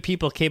so many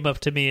people came up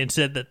to me and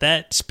said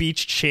that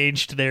speech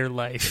changed their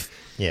life.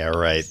 Yeah,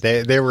 right.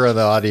 They were in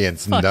the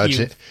audience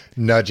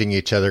nudging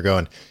each other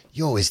going,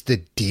 yo, is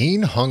the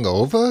dean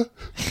hungover?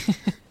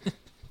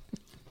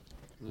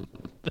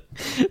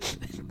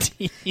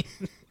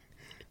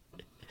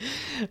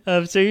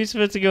 So he's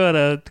supposed to go on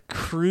a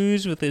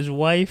cruise with his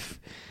wife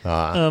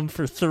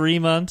for 3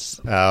 months.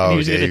 Oh, he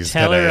was going to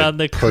tell her on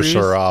the push cruise.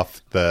 her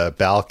off the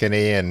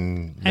balcony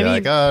and be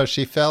like, oh,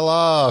 she fell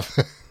off.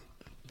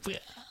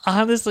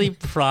 Honestly,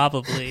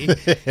 probably.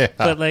 Yeah.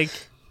 But like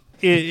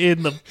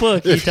in the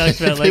book, he talks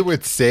about they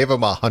would save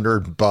him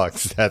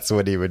 $100. That's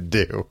what he would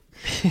do.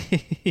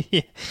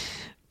 Yeah.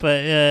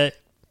 But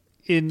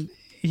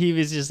he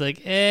was just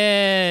like,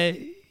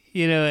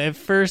 at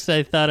first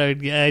I thought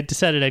I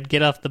decided I'd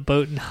get off the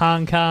boat in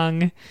Hong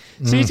Kong.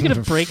 So he's going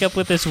to break up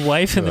with his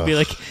wife and then be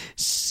like,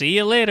 see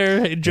you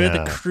later. Enjoy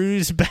the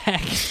cruise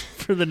back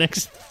for the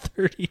next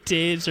 30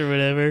 days or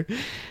whatever.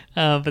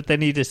 But then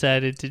he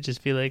decided to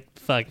just be like,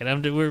 fuck it.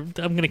 I'm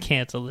going to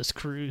cancel this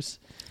cruise.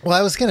 Well,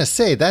 I was going to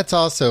say, that's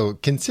also,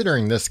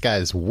 considering this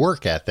guy's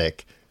work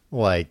ethic,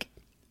 like,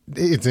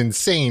 it's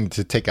insane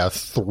to take a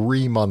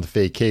 3-month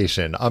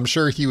vacation. I'm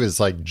sure he was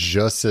like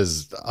just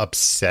as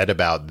upset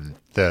about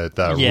the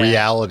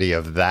reality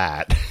of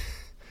that.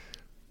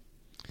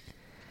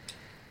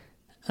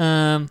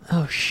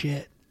 Oh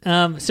shit.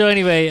 So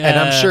anyway, and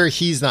I'm sure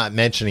he's not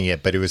mentioning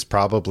it, but it was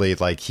probably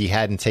like he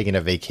hadn't taken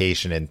a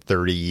vacation in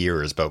 30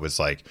 years, but was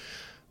like,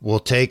 we'll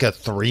take a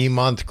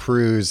 3-month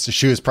cruise.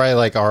 She was probably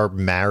like, our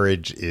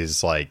marriage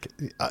is like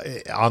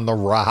on the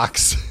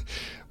rocks.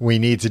 We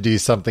need to do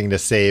something to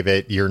save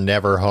it. You're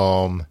never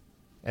home.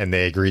 And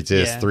they agreed to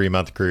this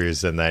 3-month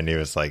cruise. And then he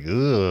was like,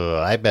 ooh,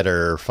 I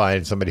better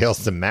find somebody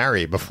else to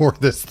marry before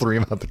this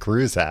 3-month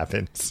cruise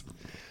happens.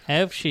 I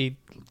hope she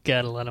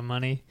got a lot of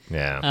money.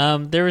 Yeah.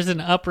 There was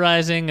an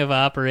uprising of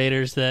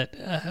operators that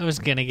I was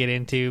going to get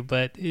into,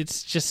 but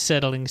it's just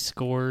settling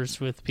scores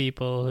with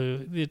people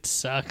who, it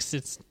sucks.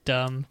 It's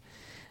dumb.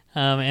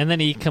 And then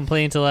he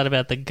complains a lot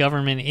about the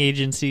government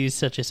agencies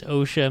such as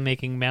OSHA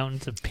making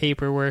mountains of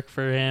paperwork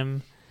for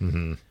him.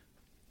 Mm-hmm.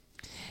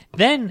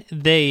 Then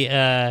they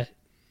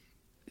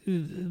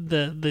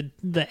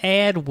the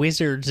ad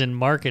wizards in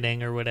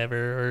marketing or whatever,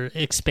 or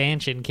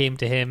expansion, came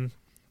to him.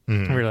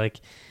 Mm-hmm. We're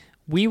like,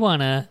 we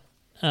want to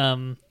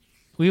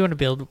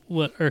build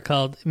what are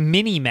called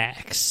mini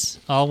Macs,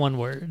 all one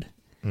word,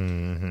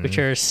 which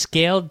are a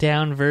scaled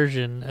down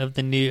version of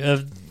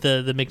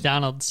the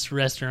McDonald's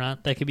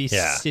restaurant that could be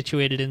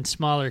situated in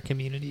smaller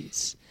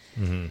communities.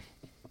 Mm-hmm.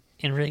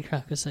 And Ray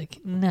Kroc was like,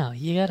 no,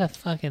 you gotta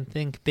fucking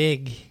think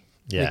big.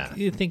 Yeah. Like,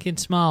 you thinking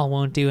small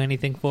won't do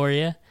anything for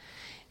you.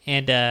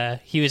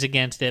 And he was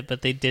against it,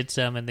 but they did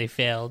some and they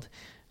failed.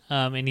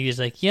 And he was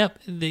like, yep,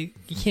 you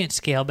can't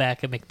scale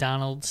back a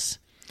McDonald's.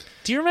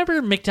 Do you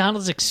remember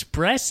McDonald's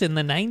Express in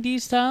the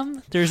 90s,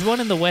 Tom? There's one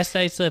in the West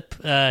Islip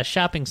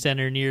shopping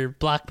center near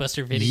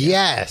Blockbuster Video.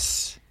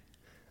 Yes.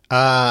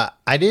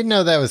 I didn't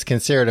know that was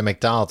considered a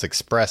McDonald's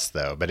Express,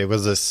 though, but it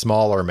was a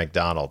smaller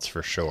McDonald's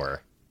for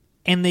sure.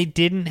 And they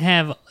didn't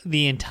have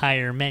the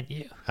entire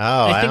menu.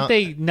 Oh, I think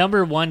they,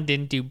 number one,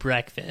 didn't do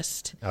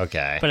breakfast.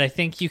 Okay. But I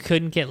think you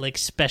couldn't get, like,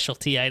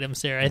 specialty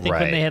items there. I think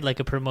when they had,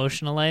 like, a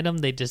promotional item,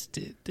 they just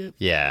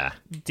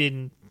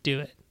didn't do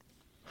it.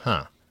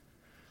 Huh.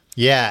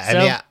 Yeah, so,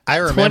 I mean, I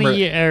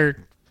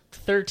remember...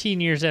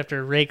 13 years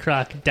after Ray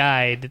Kroc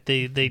died,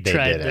 they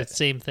tried the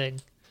same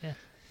thing.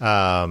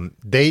 Yeah.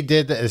 They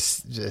did the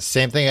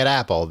same thing at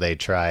Apple. They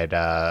tried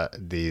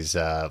these,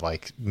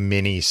 like,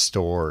 mini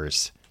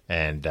stores.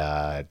 And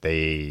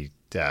they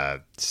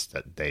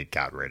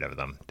got rid of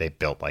them. They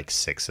built like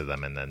 6 of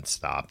them and then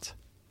stopped.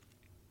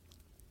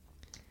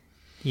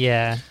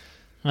 Yeah.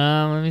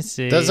 Let me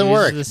see. Doesn't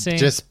work.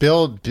 Just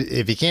build.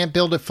 If you can't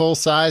build it full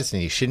size,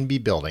 then you shouldn't be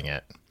building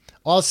it.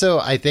 Also,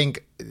 I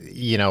think,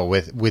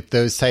 with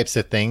those types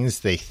of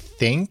things, they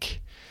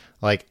think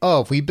like,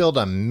 oh, if we build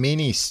a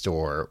mini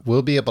store,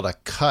 we'll be able to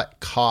cut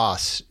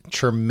costs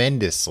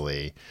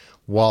tremendously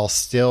while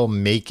still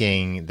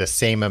making the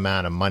same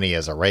amount of money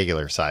as a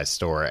regular size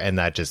store, and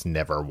that just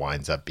never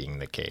winds up being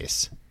the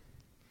case.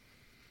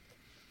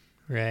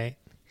 Right.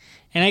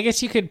 And I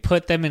guess you could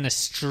put them in a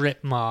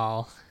strip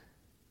mall.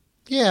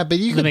 Yeah, but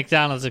the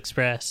McDonald's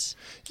Express.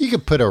 You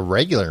could put a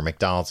regular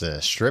McDonald's in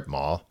a strip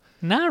mall.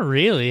 Not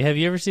really. Have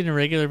you ever seen a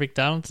regular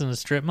McDonald's in a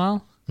strip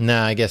mall?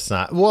 No, I guess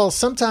not. Well,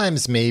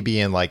 sometimes maybe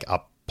in like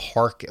a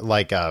park,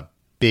 like a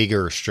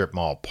bigger strip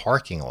mall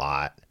parking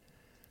lot.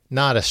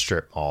 Not a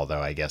strip mall,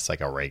 though, I guess,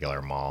 like a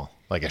regular mall.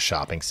 like a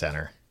shopping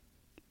center.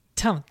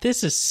 Tom,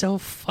 this is so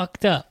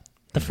fucked up.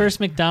 The first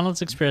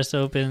McDonald's Express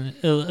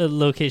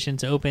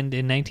locations opened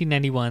in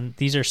 1991.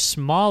 These are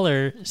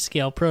smaller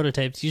scale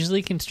prototypes,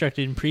 usually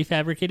constructed in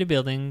prefabricated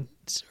buildings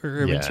or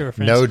urban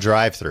storefronts. No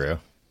drive-through.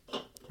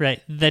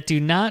 Right, that do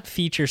not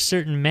feature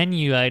certain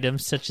menu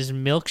items such as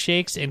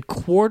milkshakes and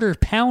quarter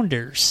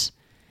pounders.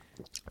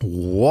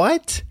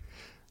 What?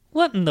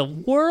 What in the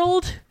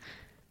world?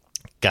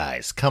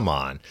 Guys, come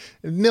on.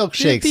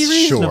 Milkshakes,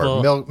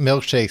 sure.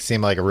 Milkshakes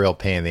seem like a real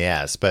pain in the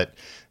ass, but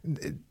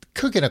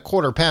cooking a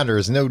quarter pounder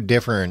is no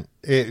different.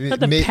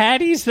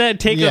 Patties that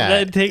taking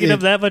up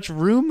that much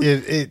room?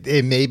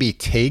 It maybe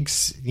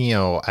takes,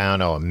 I don't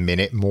know, a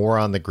minute more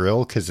on the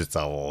grill because it's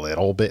a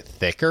little bit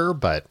thicker,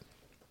 but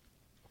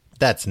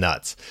that's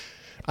nuts.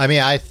 I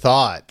mean, I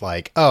thought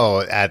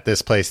at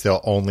this place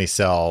they'll only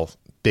sell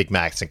Big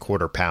Macs and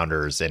quarter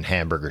pounders and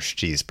hamburgers,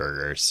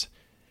 cheeseburgers.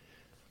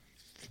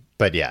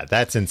 But yeah,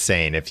 that's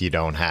insane if you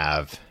don't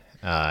have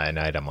an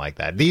item like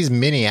that. These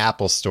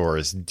Minneapolis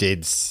stores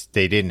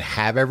didn't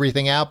have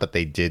everything out, but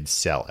they did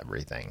sell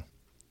everything.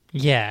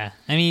 Yeah.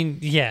 I mean,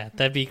 yeah,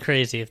 that'd be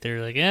crazy if they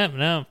were like,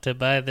 no, to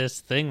buy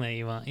this thing that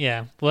you want.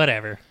 Yeah,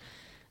 whatever.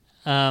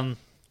 Tom.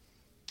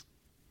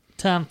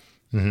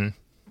 Mm-hmm.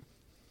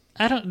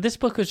 This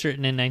book was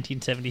written in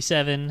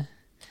 1977.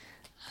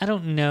 I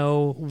don't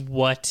know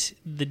what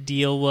the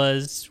deal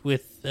was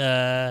with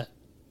the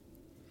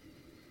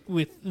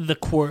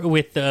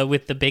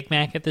Big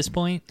Mac at this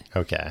point.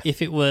 Okay.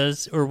 If it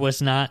was or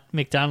was not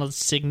McDonald's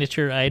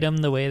signature item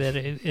the way that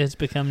it has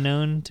become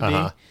known to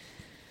be.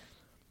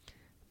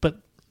 But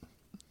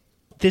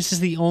this is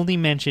the only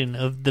mention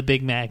of the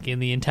Big Mac in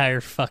the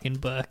entire fucking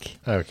book.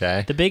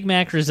 Okay. The Big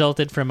Mac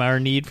resulted from our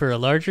need for a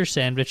larger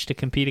sandwich to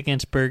compete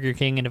against Burger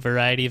King and a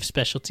variety of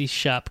specialty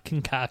shop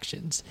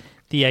concoctions.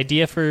 The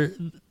idea for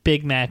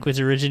Big Mac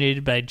was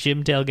originated by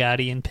Jim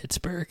Delgatti in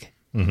Pittsburgh.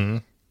 Mm-hmm.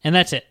 And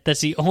that's it.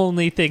 That's the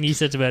only thing he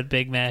says about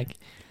Big Mac.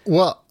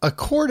 Well,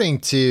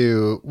 according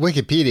to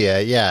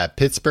Wikipedia,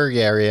 Pittsburgh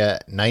area,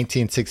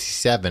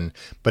 1967,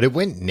 but it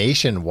went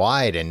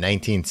nationwide in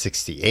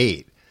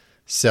 1968.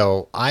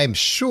 So I'm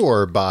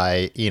sure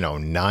by,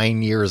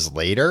 9 years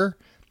later,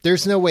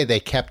 there's no way they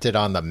kept it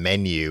on the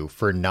menu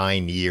for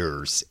 9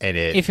 years.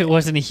 If it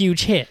wasn't a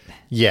huge hit.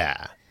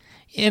 Yeah.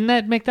 And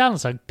that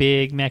McDonald's,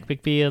 Big Mac,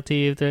 Big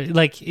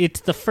BLT,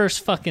 it's the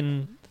first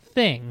fucking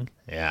thing.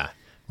 Yeah.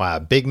 Wow,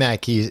 Big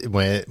Mac,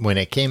 when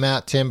it came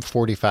out, Tim,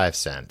 45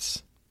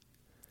 cents.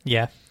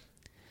 Yeah.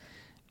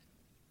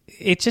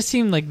 It just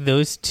seemed like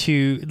those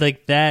two,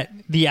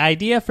 the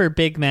idea for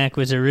Big Mac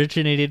was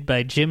originated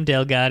by Jim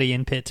Delgatti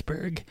in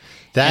Pittsburgh.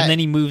 And then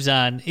he moves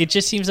on. It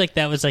just seems like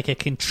that was a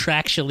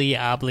contractually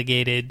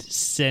obligated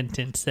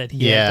sentence that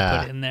he had to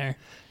put in there.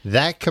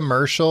 That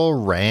commercial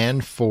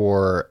ran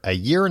for a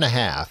year and a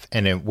half,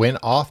 and it went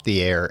off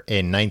the air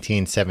in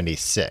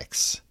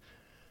 1976.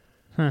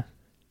 Huh.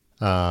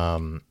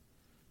 And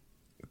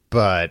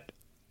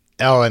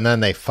then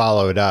they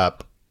followed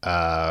up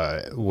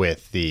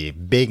with the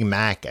Big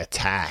Mac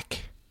Attack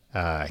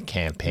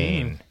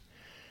campaign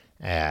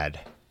ad.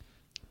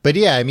 But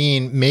yeah, I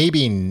mean,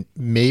 maybe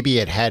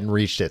it hadn't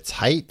reached its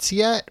heights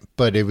yet,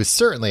 but it was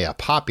certainly a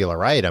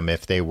popular item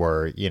if they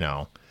were,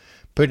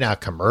 putting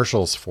out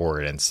commercials for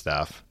it and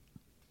stuff.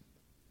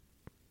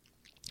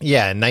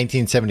 Yeah, in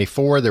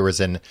 1974 there was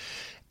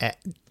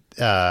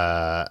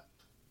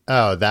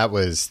that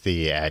was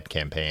the ad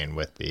campaign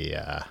with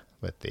the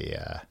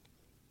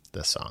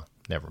song.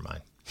 Never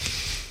mind.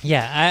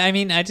 Yeah, I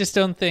mean, I just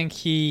don't think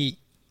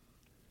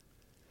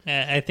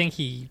I think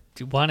he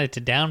wanted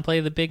to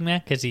downplay the Big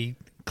Mac because he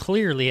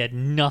clearly had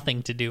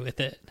nothing to do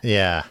with it.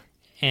 Yeah.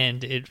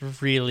 And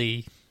it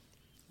really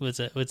was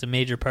a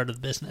major part of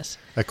the business.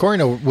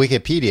 According to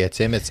Wikipedia,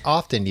 Tim, it's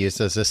often used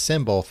as a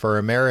symbol for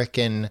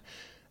American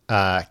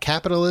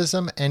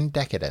capitalism and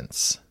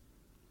decadence.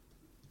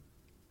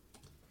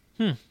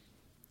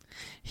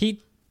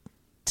 He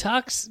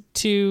talks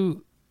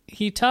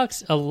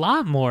a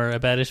lot more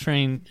about his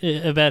friend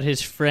Dave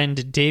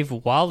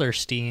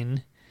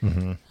Wallerstein,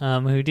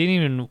 who didn't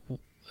even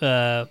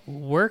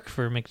work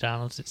for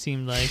McDonald's. It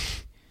seemed like.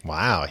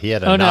 Wow, he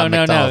had a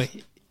no.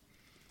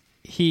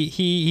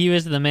 He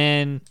was the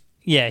man.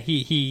 Yeah,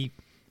 he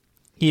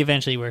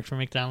eventually worked for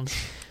McDonald's,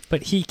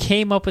 but he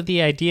came up with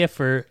the idea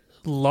for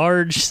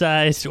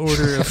large-sized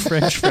order of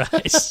French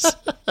fries.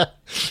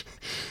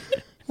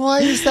 Why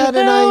is that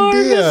an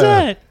idea? Is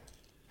that?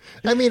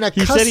 I mean,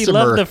 he said he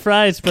loved the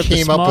fries, but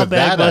the small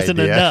bag wasn't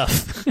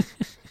enough.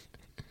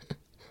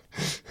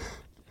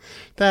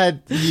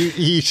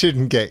 He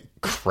shouldn't get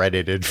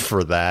credited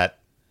for that.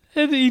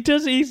 And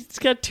he's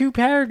got 2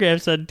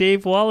 paragraphs on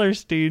Dave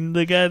Wallerstein,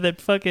 the guy that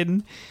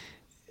fucking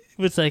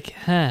was like,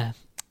 I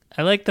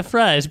like the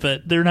fries,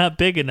 but they're not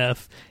big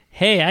enough.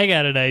 Hey, I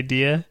got an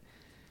idea.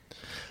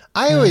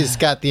 I always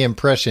got the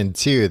impression,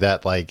 too,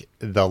 that,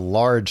 the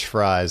large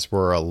fries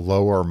were a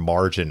lower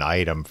margin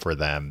item for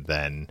them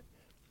than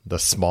the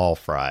small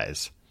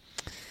fries.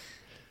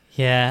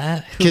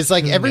 Yeah. Because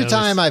like Who every knows?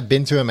 time I've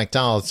been to a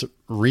McDonald's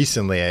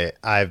recently,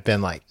 I've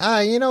been like,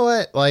 you know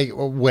what? Like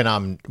when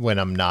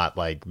I'm not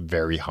like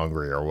very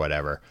hungry or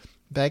whatever,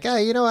 like,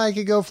 you know, I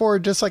could go for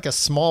just like a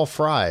small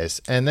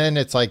fries, and then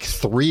it's like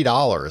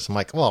 $3. I'm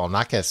like, well, I'm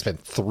not gonna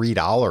spend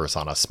 $3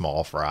 on a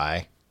small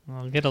fry.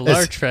 I'll get a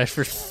large fry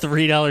for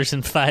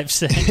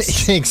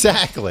 $3.05.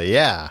 Exactly.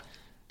 Yeah.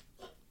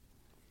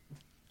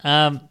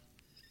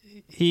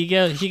 He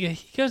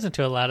goes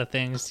into a lot of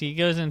things. He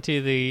goes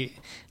into the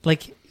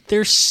like.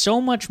 There's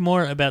so much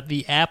more about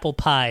the apple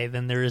pie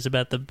than there is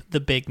about the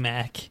Big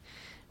Mac.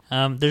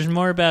 There's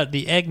more about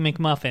the Egg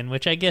McMuffin,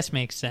 which I guess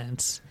makes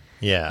sense.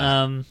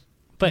 Yeah.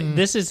 But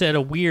this is at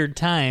a weird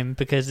time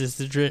because this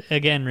is,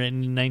 again,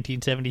 written in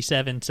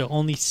 1977, so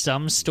only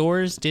some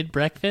stores did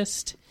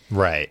breakfast.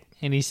 Right.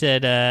 And he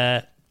said,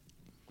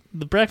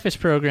 the breakfast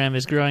program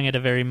is growing at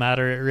a very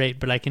moderate rate,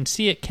 but I can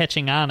see it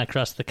catching on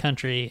across the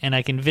country, and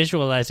I can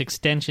visualize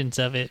extensions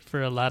of it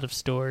for a lot of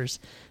stores,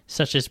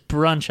 such as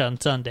brunch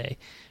on Sunday.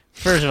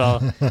 First of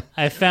all,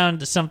 I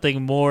found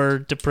something more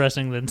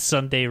depressing than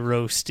Sunday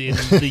roast in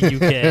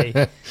the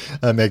UK.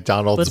 A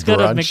McDonald's Let's brunch.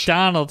 go to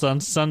McDonald's on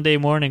Sunday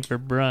morning for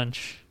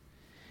brunch.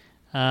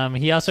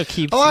 He also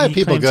keeps. A lot of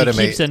people go to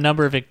keeps a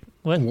number of.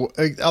 What?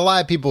 A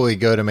lot of people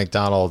would go to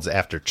McDonald's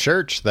after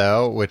church,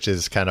 though, which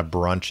is kind of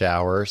brunch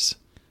hours.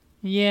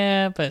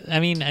 Yeah, but I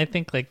mean, I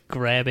think like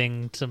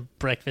grabbing some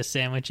breakfast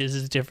sandwiches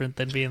is different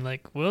than being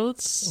like, well,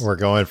 we're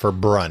going for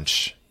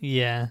brunch.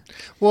 Yeah.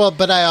 Well,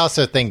 but I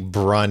also think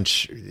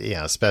brunch, you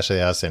know, especially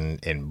us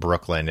in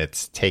Brooklyn,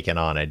 it's taken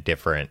on a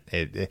different.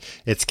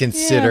 It's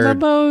considered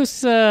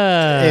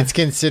mimosa. It's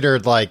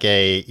considered like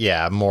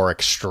a more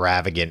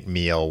extravagant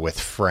meal with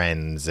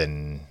friends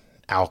and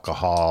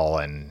alcohol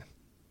and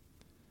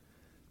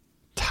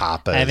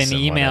tapas. I have an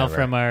email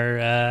whatever. from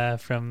our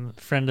from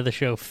friend of the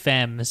show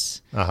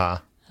Fems.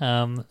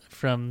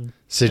 From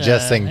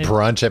suggesting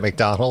brunch at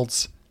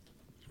McDonald's.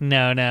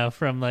 No,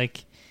 from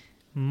like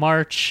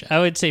March. I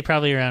would say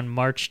probably around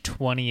March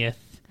 20th,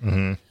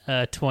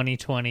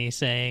 2020,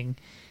 saying,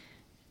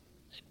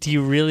 "Do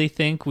you really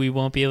think we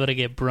won't be able to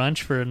get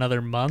brunch for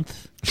another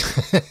month?"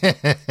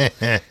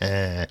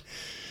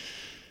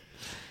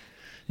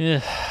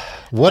 Yeah.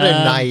 What a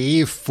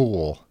naive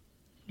fool.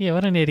 Yeah,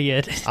 what an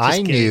idiot. Just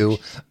I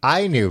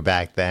kidding. knew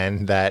back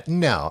then that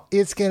no,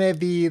 it's going to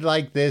be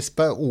like this,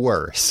 but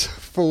worse.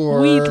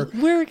 We're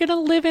going to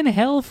live in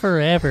hell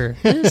forever.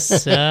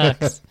 This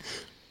sucks.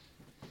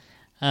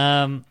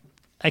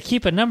 I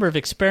keep a number of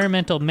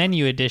experimental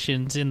menu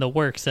additions in the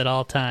works at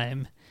all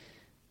time,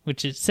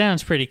 which it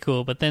sounds pretty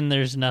cool, but then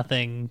there's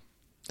nothing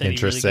that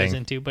he really goes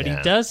into. But he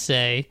does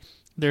say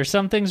there are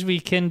some things we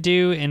can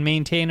do and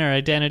maintain our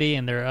identity,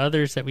 and there are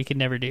others that we can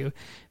never do.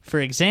 For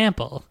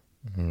example,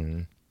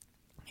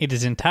 it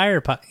is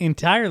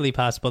entirely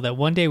possible that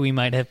one day we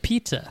might have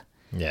pizza.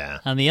 Yeah.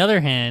 On the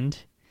other hand,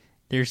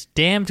 there's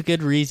damned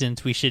good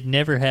reasons we should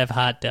never have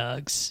hot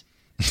dogs.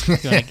 You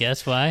want to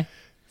guess why?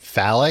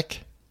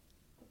 Phallic?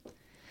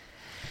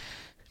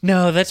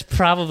 No, that's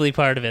probably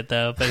part of it,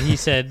 though. But he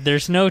said,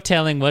 there's no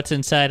telling what's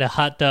inside a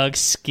hot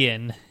dog's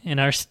skin, and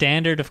our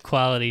standard of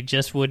quality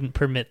just wouldn't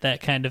permit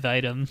that kind of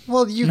item.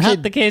 Well,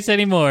 Not the case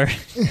anymore.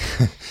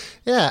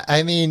 Yeah,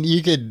 I mean,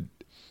 you could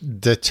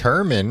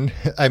determine.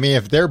 I mean,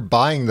 if they're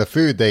buying the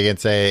food, they can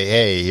say,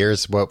 hey,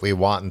 here's what we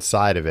want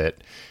inside of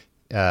it.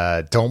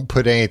 Don't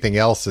put anything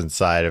else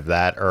inside of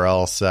that, or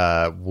else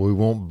we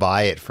won't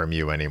buy it from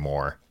you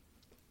anymore.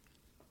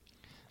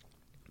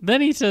 Then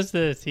he says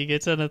this. He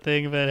gets on a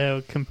thing about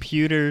how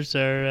computers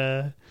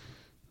are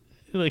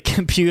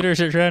computers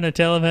are trying to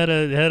tell him how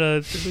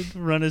to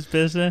run his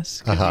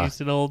business because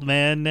he's an old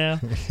man now.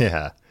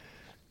 Yeah.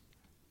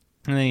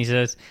 And then he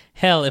says,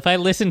 hell, if I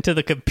listened to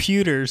the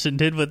computers and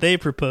did what they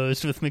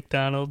proposed with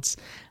McDonald's,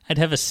 I'd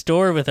have a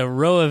store with a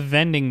row of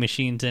vending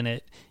machines in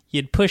it.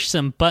 You'd push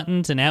some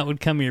buttons and out would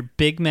come your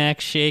Big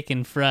Mac, shake,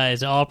 and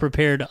fries, all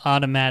prepared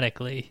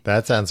automatically.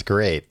 That sounds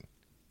great.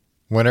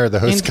 When are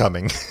those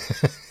coming?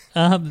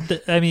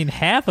 I mean,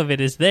 half of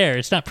it is there.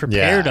 It's not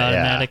prepared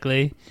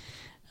automatically.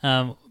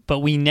 Yeah. But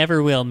we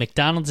never will.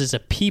 McDonald's is a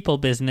people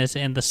business,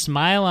 and the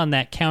smile on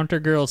that counter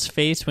girl's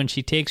face when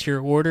she takes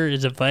your order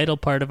is a vital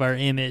part of our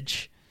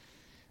image.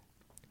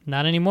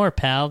 Not anymore,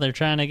 pal. They're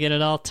trying to get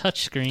it all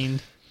touchscreened.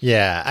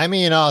 Yeah, I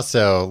mean,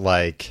 also,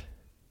 like,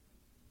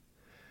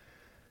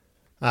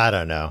 I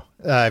don't know.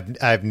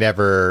 I've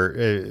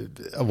never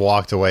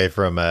walked away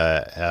from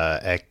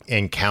a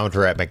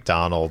encounter at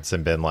McDonald's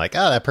and been like,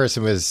 oh, that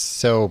person was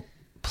so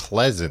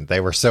pleasant. They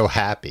were so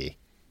happy.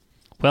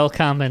 Well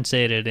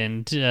compensated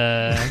and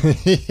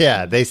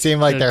yeah, they seem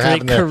like they're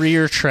having their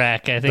career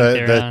track. I think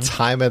they're the on.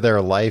 time of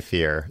their life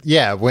here.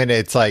 Yeah, when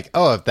it's like,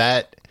 oh,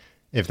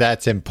 if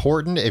that's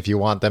important, if you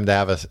want them to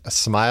have a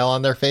smile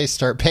on their face,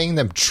 start paying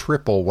them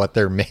triple what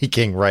they're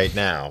making right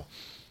now.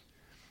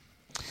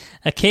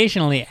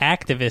 Occasionally,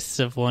 activists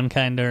of one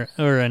kind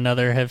or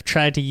another have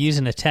tried to use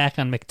an attack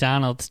on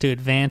McDonald's to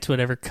advance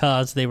whatever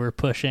cause they were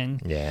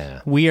pushing. Yeah.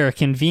 We are a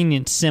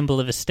convenient symbol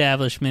of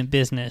establishment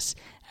business.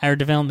 Our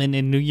development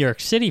in New York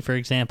City, for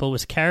example,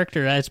 was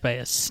characterized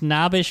by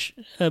snobbish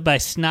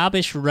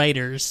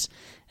writers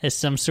as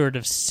some sort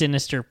of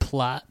sinister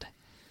plot.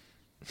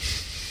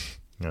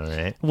 All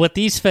right. What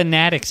these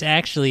fanatics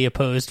actually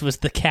opposed was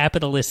the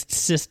capitalist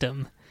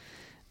system.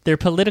 Their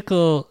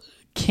political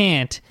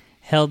cant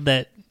held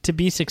that to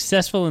be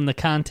successful in the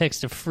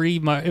context of free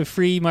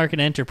market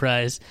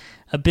enterprise,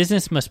 a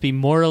business must be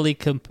morally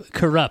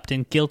corrupt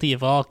and guilty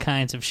of all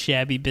kinds of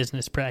shabby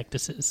business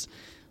practices.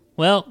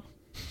 Well...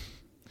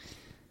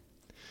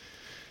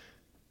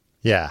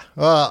 Yeah.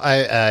 Well,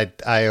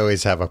 I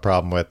always have a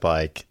problem with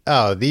like,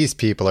 oh, these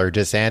people are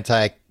just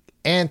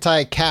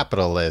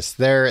anti-capitalist.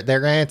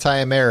 They're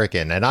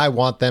anti-American, and I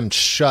want them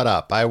shut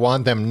up. I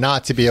want them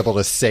not to be able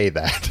to say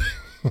that.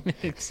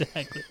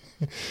 Exactly.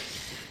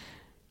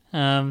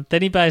 Then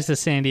he buys the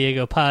San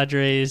Diego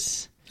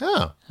Padres.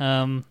 Oh.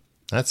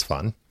 That's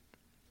fun.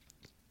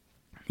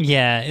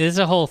 Yeah, it's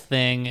a whole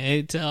thing.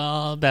 It's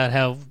all about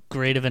how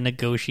great of a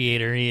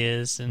negotiator he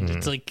is, and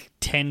it's like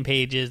 10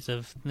 pages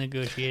of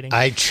negotiating.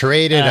 I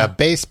traded a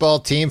baseball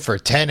team for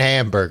 10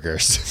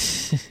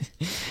 hamburgers.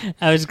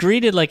 I was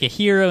greeted like a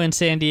hero in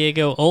San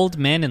Diego. Old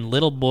men and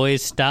little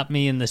boys stopped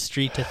me in the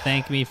street to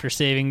thank me for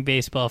saving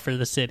baseball for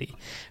the city.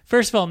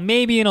 First of all,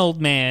 maybe an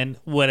old man,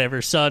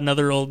 whatever, saw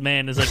another old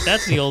man, is like,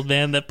 that's the old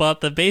man that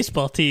bought the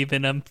baseball team,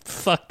 and I'm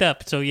fucked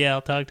up, so yeah,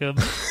 I'll talk to him.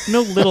 No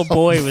little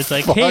boy was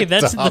like, hey,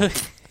 that's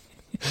the...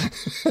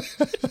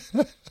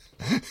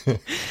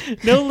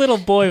 No little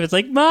boy was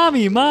like,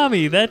 mommy,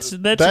 that's Ray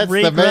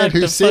the man Kroc,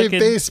 who saved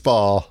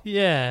baseball.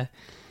 Yeah,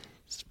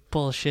 it's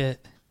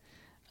bullshit.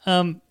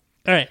 All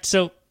right,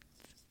 so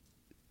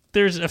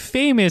there's a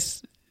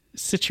famous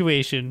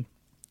situation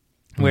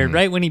where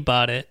right when he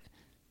bought it,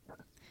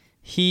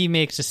 he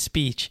makes a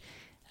speech.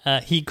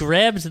 He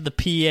grabs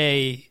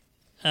the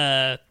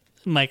PA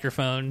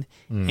microphone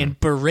and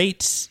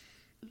berates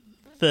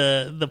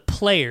the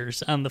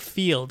players on the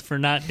field for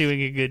not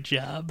doing a good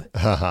job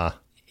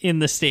in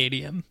the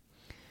stadium.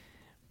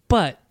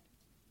 But,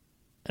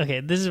 okay,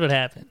 this is what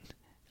happened.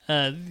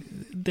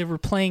 They were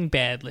playing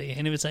badly,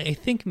 and it was, I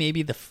think,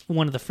 maybe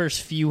one of the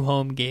first few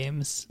home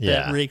games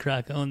that Ray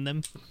Kroc owned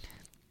them.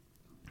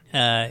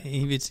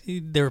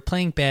 They were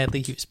playing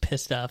badly. He was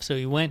pissed off, so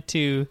he went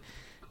to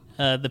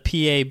the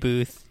PA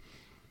booth,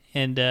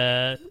 and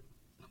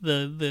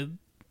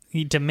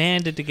he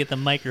demanded to get the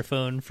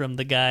microphone from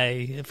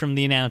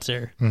the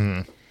announcer.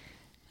 And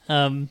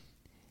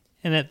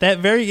at that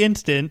very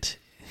instant,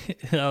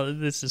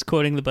 this is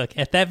quoting the book,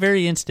 at that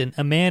very instant,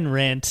 a man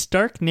ran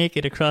stark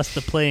naked across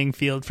the playing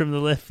field from the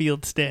left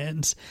field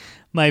stands.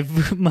 My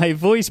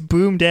voice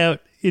boomed out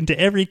into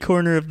every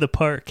corner of the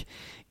park.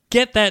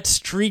 Get that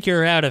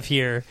streaker out of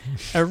here.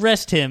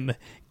 Arrest him.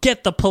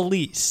 Get the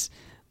police.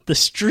 The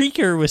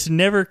streaker was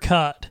never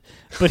caught,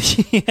 but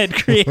he had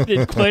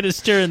created quite a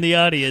stir in the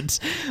audience.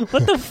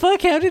 What the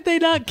fuck? How did they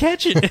not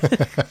catch it?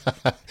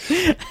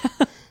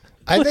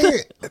 I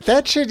think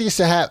that shit used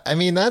to have. I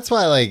mean, that's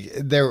why like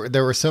there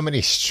were so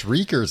many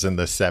streakers in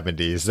the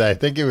 70s. I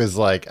think it was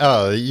like,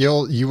 oh,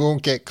 you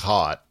won't get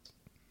caught.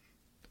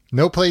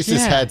 No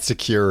places had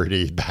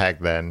security back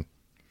then.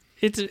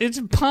 It's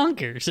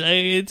bonkers.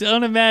 It's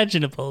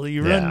unimaginable.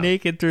 You run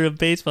naked through a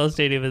baseball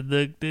stadium,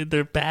 and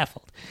they're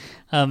baffled.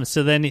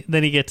 So then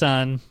he gets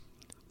on.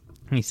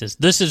 He says,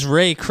 "This is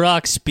Ray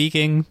Kroc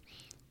speaking."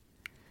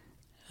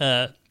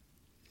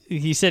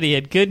 He said he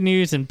had good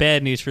news and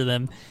bad news for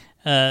them.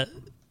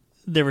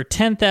 There were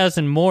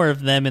 10,000 more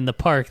of them in the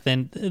park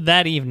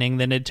that evening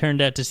than had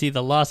turned out to see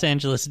the Los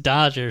Angeles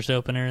Dodgers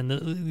opener,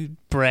 and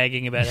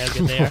bragging about how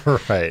good they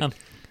are. Right.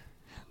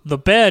 The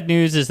bad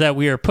news is that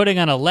we are putting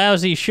on a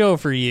lousy show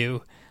for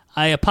you.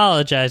 I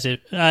apologize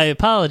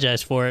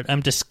for it.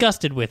 I'm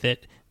disgusted with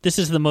it. This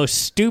is the most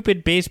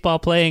stupid baseball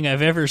playing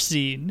I've ever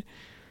seen.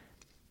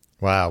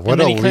 Wow, what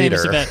a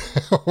leader.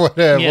 What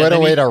a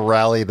way to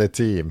rally the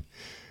team.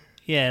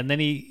 Yeah, and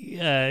then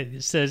he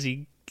says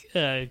he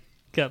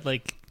got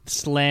like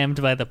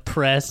slammed by the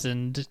press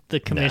and the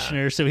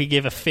commissioner, so he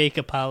gave a fake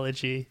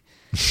apology.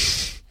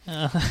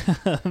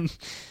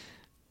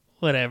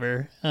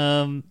 Whatever.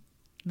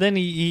 Then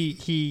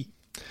he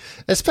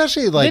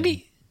especially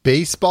like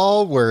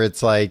baseball, where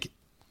it's like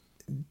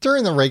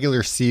during the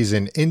regular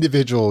season,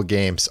 individual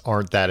games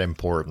aren't that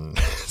important.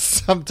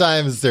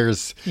 Sometimes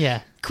there's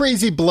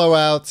crazy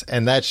blowouts,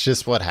 and that's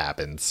just what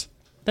happens.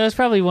 That was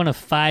probably one of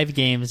 5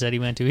 games that he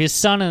went to. His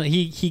son,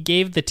 he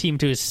gave the team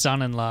to his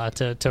son-in-law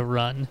to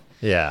run.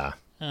 Yeah.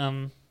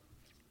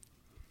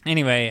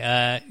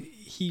 Anyway,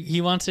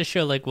 he wants to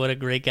show like what a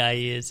great guy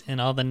he is,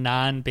 and all the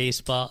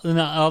non-player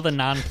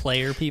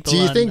people. Do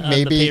you think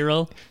maybe on the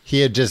payroll. He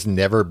had just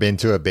never been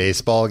to a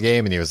baseball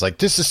game, and he was like,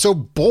 "This is so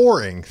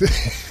boring.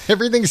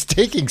 Everything's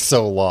taking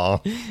so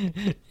long."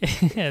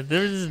 Yeah,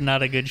 this is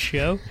not a good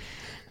show.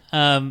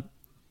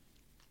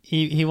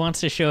 He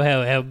wants to show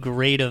how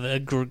great of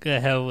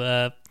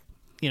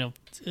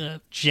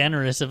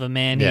generous of a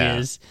man he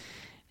is,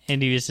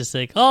 and he was just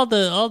like all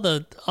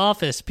the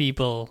office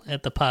people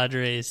at the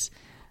Padres.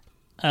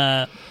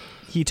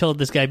 He told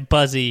this guy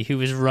Buzzy, who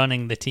was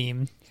running the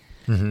team,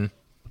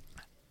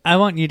 I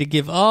want you to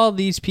give all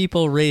these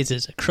people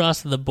raises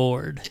across the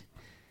board.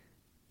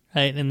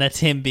 Right? And that's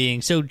him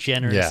being so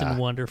generous and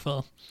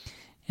wonderful.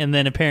 And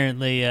then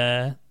apparently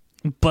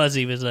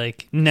Buzzy was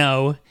like,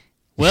 no.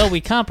 Well,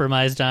 we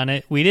compromised on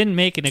it. We didn't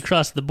make an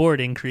across-the-board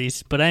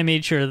increase, but I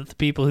made sure that the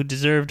people who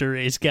deserved a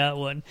raise got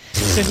one.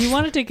 So he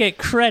wanted to get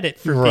credit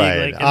for being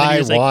like...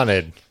 I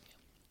wanted...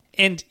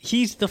 And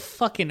he's the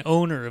fucking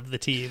owner of the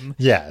team.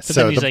 Yeah, but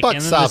so the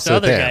buck stops with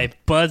him. This other guy,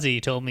 Buzzy,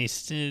 told me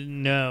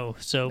no.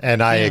 So,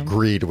 and I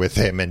agreed with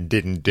him and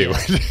didn't do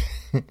it.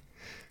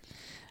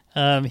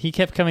 He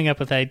kept coming up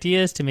with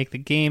ideas to make the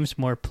games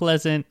more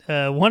pleasant.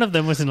 One of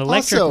them was an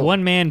electric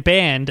one-man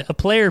band, a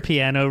player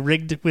piano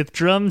rigged with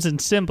drums and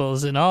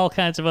cymbals, and all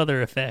kinds of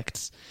other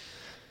effects.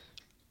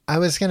 I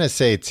was going to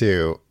say,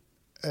 too,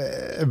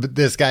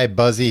 this guy,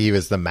 Buzzy, he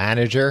was the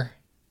manager.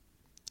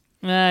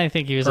 I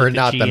think he was or like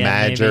not the the GM,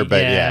 manager,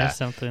 maybe. but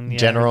something.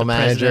 General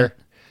manager.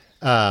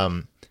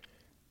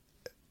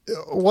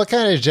 What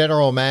kind of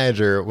general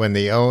manager when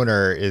the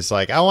owner is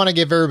like, I want to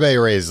give everybody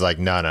a raise? Like,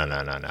 no.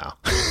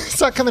 It's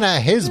not coming out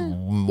of his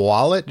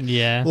wallet.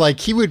 Yeah. Like,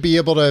 he would be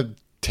able to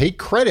take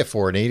credit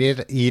for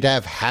it. He'd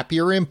have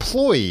happier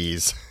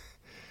employees.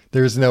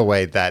 There's no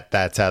way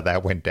that's how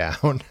that went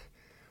down.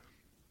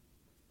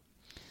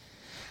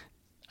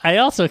 I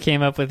also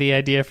came up with the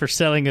idea for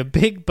selling a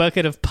big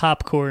bucket of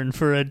popcorn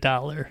for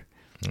 $1.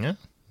 Yeah.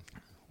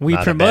 We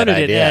promoted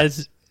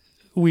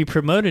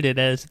it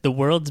as the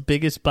world's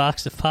biggest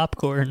box of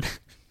popcorn.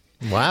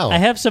 Wow. I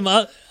have some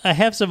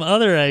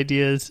other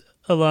ideas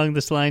along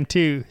this line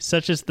too,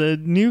 such as the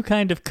new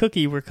kind of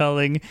cookie we're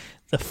calling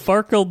the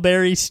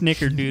Farkleberry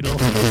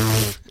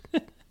Snickerdoodle.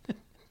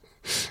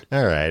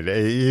 All right.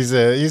 He's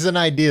an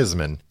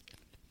ideasman.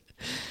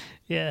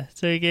 Yeah,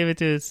 so he gave it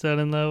to his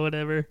son-in-law,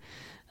 whatever.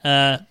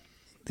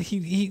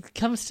 He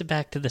comes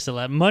back to this a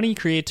lot. Money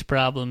creates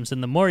problems,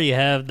 and the more you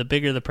have, the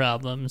bigger the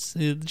problems.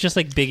 Just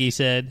like Biggie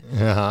said.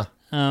 Uh-huh.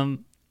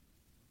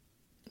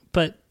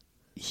 But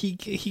he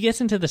gets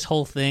into this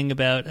whole thing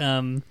about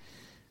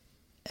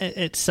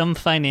at some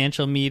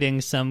financial meeting,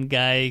 some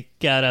guy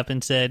got up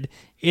and said,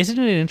 "Isn't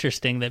it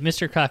interesting that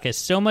Mr. Kroc has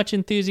so much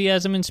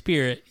enthusiasm and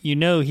spirit? You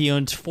know, he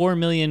owns 4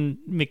 million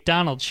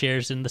McDonald's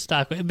shares in the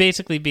stock."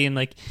 Basically, being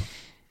like,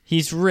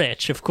 he's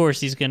rich. Of course,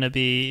 he's going to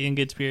be in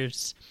good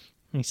spirits.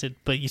 And he said,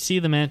 "But you see,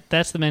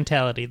 that's the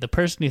mentality. The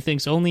person who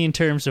thinks only in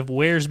terms of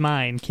where's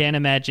mine can't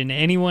imagine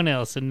anyone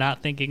else and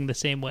not thinking the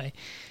same way."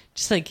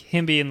 Just like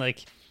him being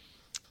like,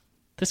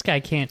 this guy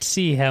can't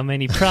see how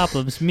many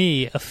problems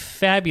me, a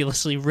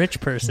fabulously rich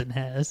person,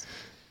 has.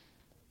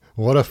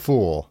 What a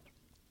fool.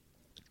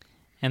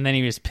 And then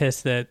he was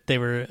pissed that they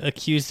were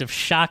accused of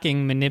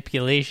shocking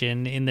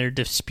manipulation in their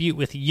dispute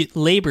with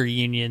labor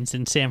unions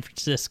in San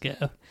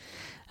Francisco.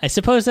 "I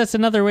suppose that's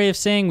another way of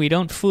saying we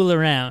don't fool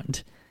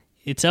around.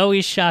 It's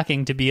always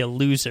shocking to be a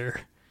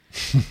loser."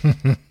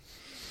 I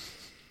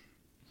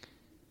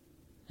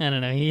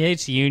don't know. He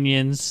hates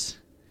unions.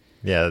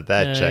 Yeah,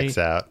 that checks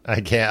out.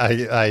 I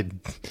can't.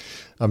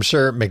 I'm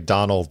sure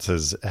McDonald's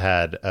has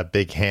had a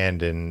big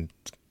hand in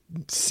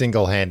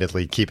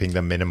single-handedly keeping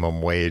the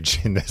minimum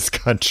wage in this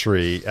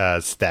country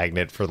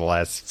stagnant for the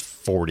last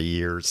 40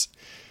 years.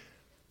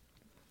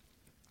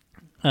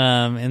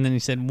 And then he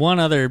said, one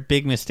other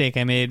big mistake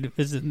I made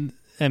was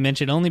I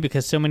mentioned only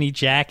because so many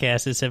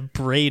jackasses have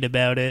brayed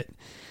about it.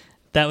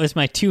 That was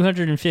my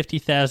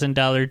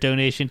 $250,000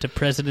 donation to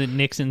President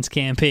Nixon's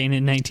campaign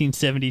in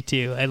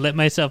 1972. I let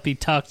myself be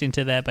talked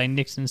into that by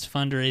Nixon's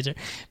fundraiser.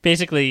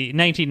 Basically,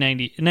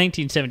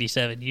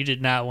 1977, you did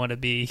not want to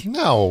be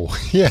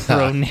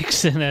pro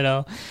Nixon at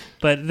all.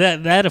 But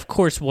that, of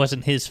course,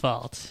 wasn't his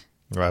fault.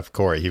 Well, of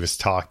course, he was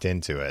talked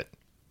into it.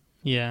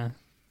 Yeah.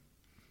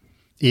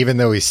 Even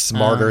though he's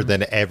smarter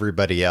than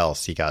everybody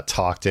else, he got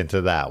talked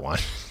into that one.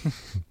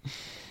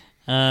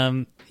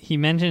 He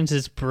mentions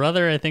his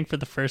brother, I think, for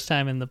the first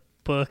time in the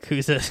book,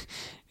 who's a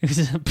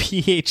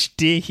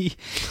PhD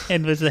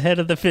and was the head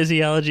of the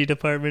physiology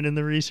department in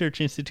the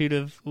research institute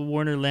of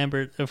Warner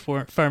Lambert, a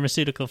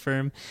pharmaceutical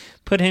firm.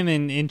 Put him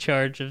in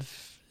charge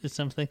of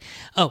something.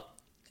 Oh,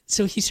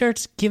 so he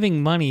starts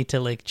giving money to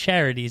like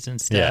charities and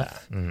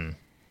stuff. Yeah. Mm-hmm.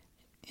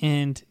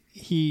 And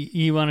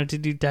he wanted to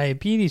do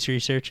diabetes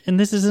research. And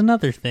this is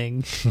another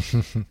thing.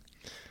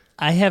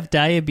 I have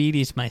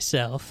diabetes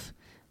myself.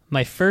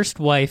 My first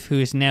wife,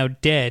 who is now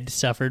dead,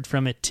 suffered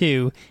from it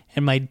too,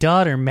 and my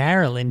daughter,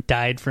 Marilyn,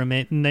 died from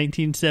it in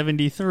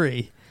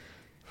 1973.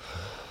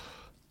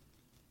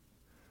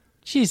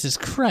 Jesus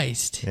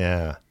Christ.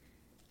 Yeah.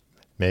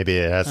 Maybe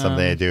it has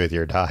something to do with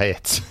your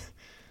diet.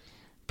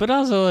 But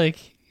also, like,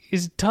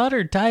 his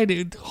daughter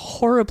died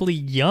horribly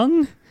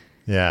young?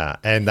 Yeah,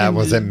 and that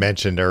wasn't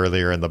mentioned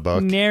earlier in the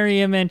book.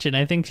 Nary a mention.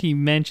 I think he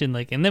mentioned,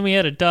 like, and then we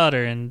had a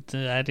daughter, and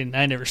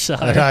I never saw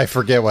her. I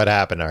forget what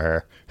happened to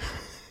her.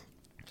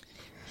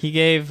 He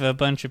gave a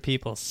bunch of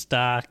people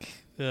stock.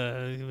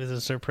 It was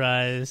a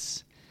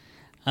surprise.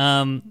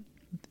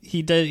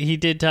 He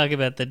did talk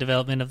about the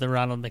development of the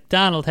Ronald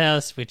McDonald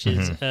House, which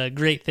is a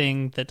great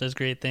thing that does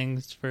great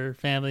things for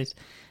families.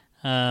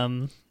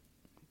 But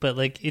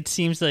like, it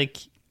seems like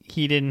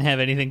he didn't have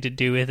anything to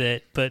do with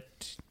it,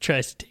 but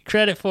tries to take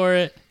credit for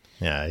it.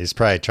 Yeah, he's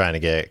probably trying to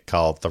get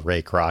called the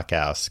Ray Kroc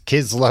house.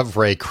 Kids love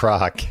Ray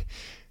Kroc.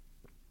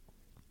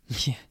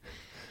 Yeah.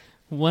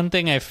 One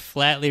thing I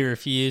flatly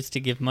refuse to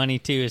give money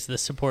to is the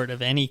support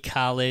of any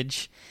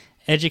college.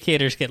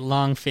 Educators get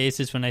long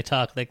faces when I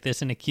talk like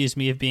this and accuse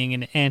me of being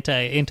an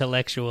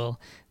anti-intellectual.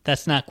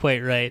 That's not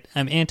quite right.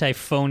 I'm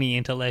anti-phony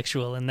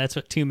intellectual, and that's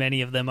what too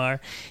many of them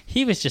are.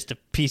 He was just a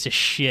piece of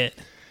shit,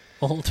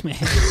 old man.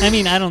 I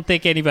mean, I don't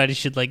think anybody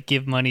should, like,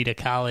 give money to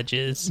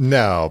colleges.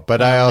 No,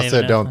 but I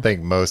also don't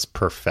think most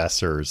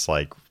professors,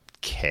 like,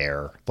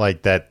 care.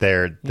 Like,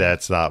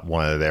 that's not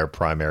one of their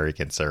primary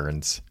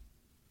concerns.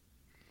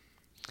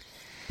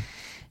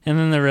 And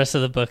then the rest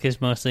of the book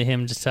is mostly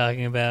him just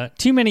talking about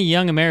too many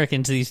young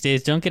Americans these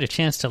days don't get a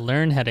chance to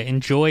learn how to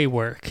enjoy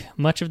work.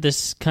 Much of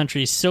this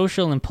country's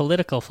social and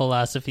political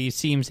philosophy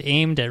seems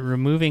aimed at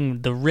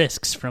removing the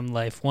risks from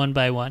life one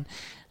by one.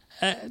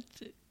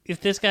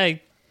 If this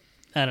guy,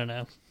 I don't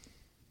know,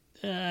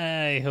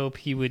 I hope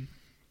he would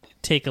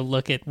take a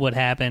look at what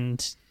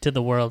happened to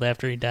the world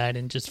after he died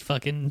and just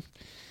fucking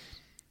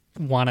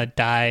want to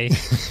die.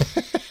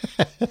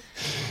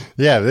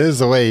 Yeah, this is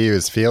the way he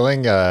was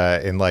feeling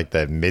in like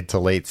the mid to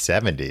late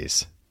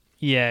 70s.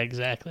 Yeah,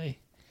 exactly.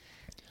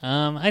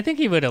 I think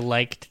he would have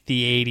liked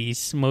the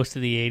 80s, most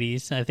of the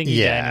 80s. I think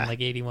he died in like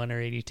 81 or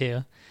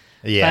 82.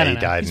 Yeah, he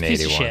died in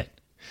 81.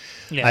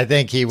 Yeah. I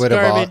think he would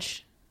have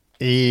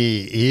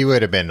he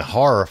would have been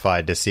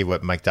horrified to see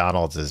what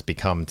McDonald's has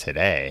become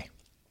today.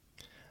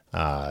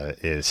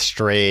 Is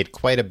strayed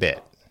quite a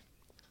bit.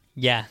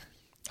 Yeah.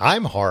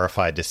 I'm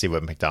horrified to see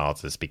what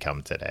McDonald's has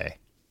become today.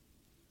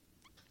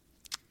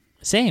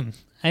 Same.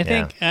 I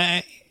think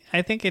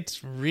I think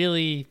it's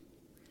really,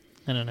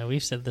 I don't know,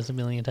 we've said this a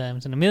million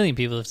times and a million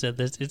people have said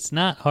this. It's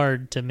not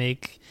hard to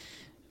make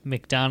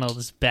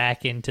McDonald's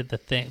back into the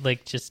thing,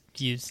 like just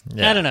use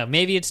I don't know,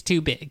 maybe it's too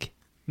big.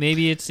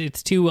 Maybe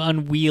it's too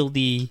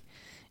unwieldy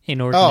an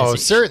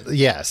organization.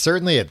 Oh,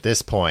 certainly at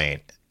this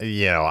point,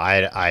 you know,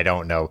 I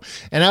don't know.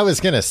 And I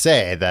was going to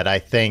say that I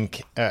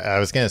think I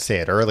was going to say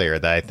it earlier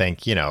that I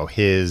think, you know,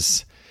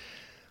 his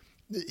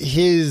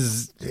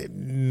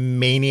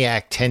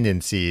maniac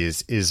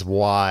tendencies is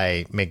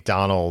why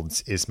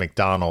McDonald's is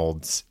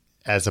McDonald's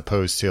as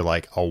opposed to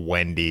like a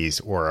Wendy's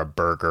or a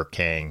Burger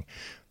King.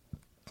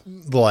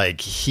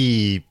 Like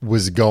he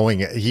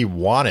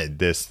wanted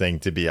this thing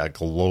to be a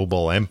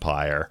global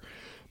empire,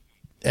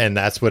 and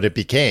that's what it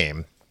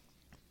became.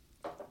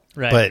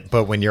 Right.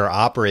 But when you're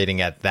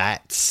operating at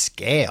that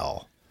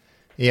scale,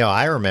 you know,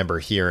 I remember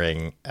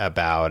hearing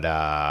about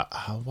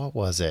what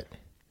was it?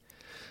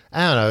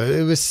 I don't know.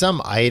 It was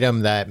some item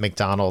that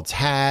McDonald's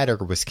had or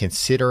was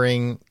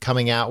considering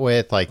coming out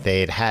with. Like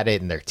they had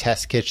it in their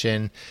test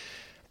kitchen.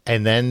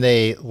 And then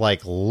they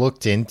like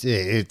looked into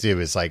it. It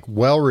was like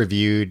well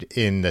reviewed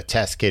in the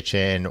test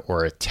kitchen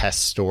or a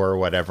test store or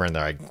whatever. And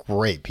they're like,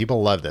 great,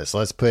 people love this.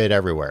 Let's put it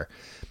everywhere.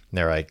 And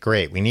they're like,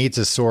 great, we need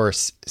to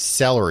source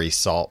celery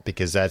salt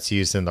because that's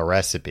used in the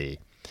recipe.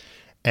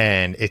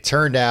 And it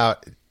turned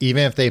out,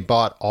 even if they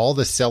bought all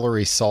the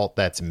celery salt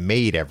that's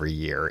made every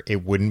year,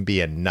 it wouldn't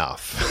be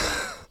enough.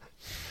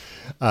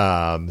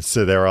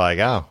 So they were like,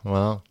 oh,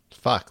 well,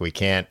 fuck, we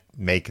can't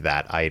make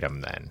that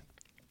item then.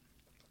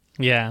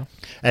 Yeah.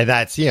 And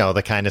that's, you know,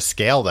 the kind of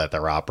scale that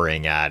they're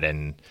operating at.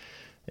 And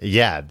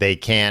yeah, they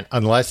can't,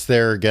 unless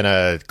they're going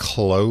to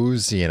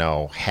close, you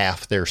know,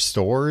 half their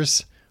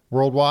stores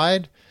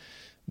worldwide,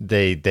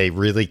 they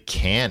really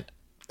can't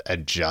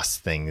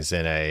adjust things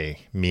in a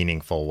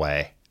meaningful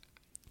way.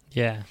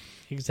 Yeah,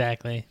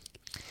 exactly.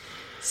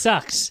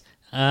 Sucks.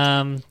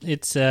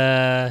 It's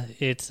a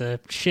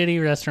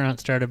shitty restaurant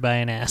started by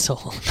an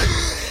asshole.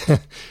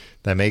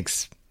 That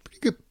makes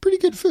pretty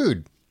good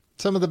food.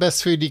 Some of the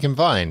best food you can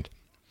find.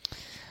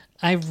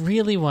 I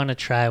really want to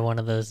try one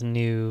of those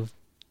new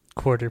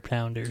quarter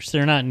pounders.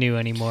 They're not new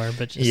anymore,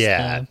 but just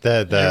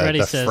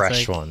the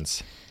fresh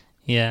ones.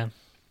 Yeah.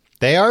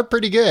 They are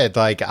pretty good.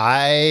 Like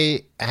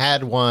I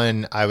had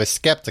one, I was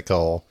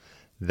skeptical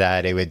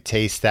that it would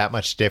taste that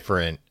much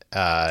different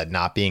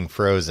not being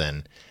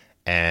frozen.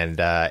 And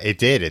it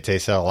did. It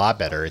tasted a lot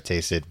better. It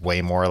tasted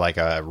way more like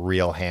a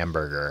real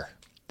hamburger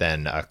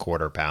than a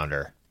quarter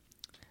pounder.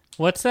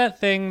 What's that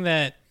thing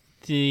that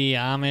the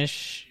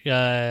Amish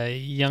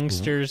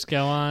youngsters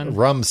go on?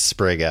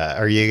 Rumspringa.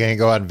 Are you going to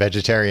go on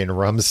vegetarian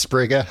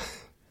Rumspringa?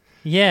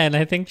 Yeah, and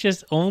I think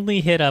just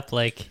only hit up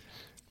like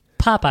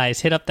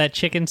Popeyes, hit up that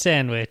chicken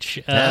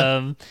sandwich.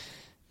 Yeah.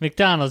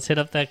 McDonald's, hit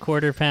up that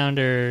quarter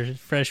pounder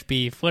fresh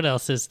beef. What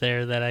else is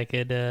there that I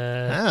could...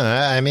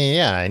 I mean,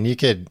 yeah, and you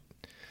could...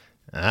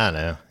 I don't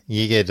know.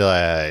 You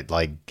could,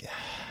 like,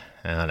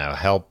 I don't know,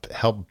 help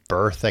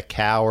birth a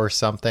cow or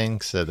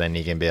something, so then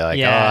you can be like,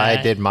 yeah,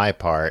 I did my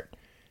part.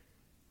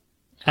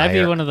 I'd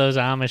be one of those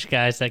Amish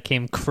guys that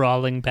came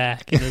crawling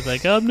back and was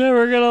like, I'm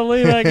never going to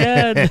leave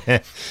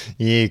again.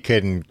 You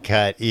couldn't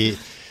cut...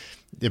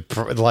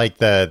 like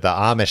the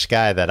Amish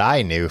guy that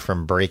I knew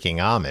from Breaking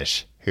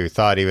Amish, who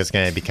thought he was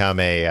going to become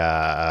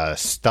a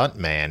stunt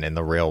man in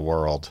the real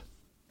world.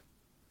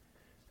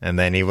 And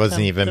then he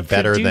wasn't even the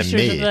better than producers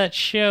me. of that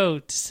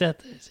show set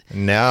this.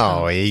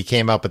 No, he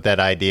came up with that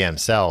idea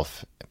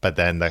himself. But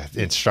then the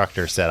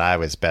instructor said I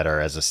was better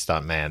as a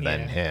stuntman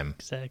than him.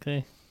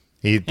 Exactly.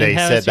 They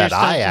How said is your that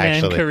I stuntman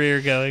actually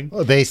career going?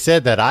 Well, they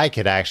said that I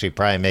could actually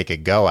probably make a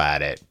go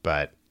at it,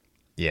 but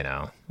you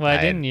know, Why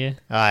didn't you?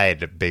 I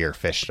had bigger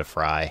fish to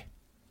fry.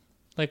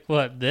 Like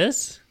what?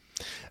 This?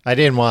 I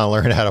didn't want to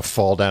learn how to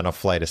fall down a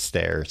flight of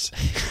stairs.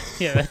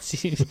 Yeah,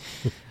 that's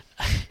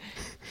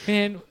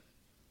man.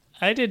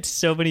 I did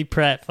so many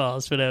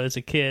pratfalls when I was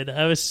a kid.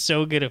 I was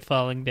so good at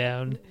falling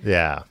down.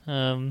 Yeah,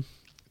 It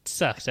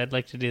sucks. I'd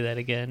like to do that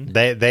again.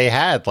 they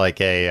had like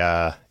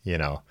a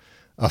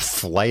a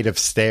flight of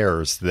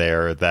stairs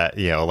there that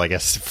like a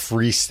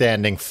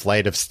freestanding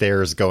flight of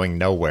stairs going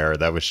nowhere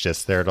that was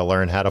just there to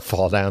learn how to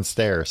fall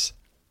downstairs.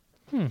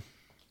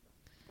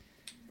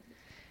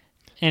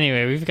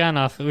 Anyway, we've gone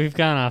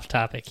off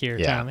topic here,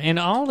 Yeah. Tom. And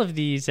all of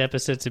these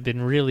episodes have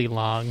been really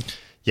long.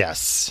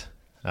 Yes.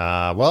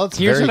 Well, it's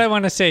Here's very... what I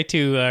want to say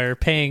to our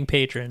paying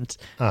patrons: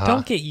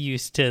 don't get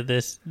used to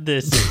this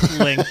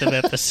length of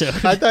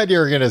episode. I thought you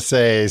were going to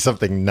say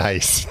something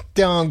nice.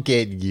 Don't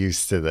get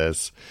used to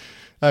this.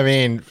 I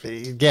mean,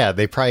 yeah,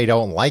 they probably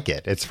don't like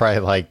it. It's probably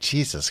like,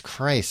 Jesus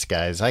Christ,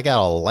 guys, I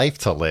got a life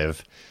to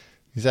live.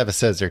 These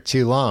episodes are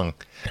too long.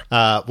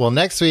 Well,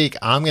 next week,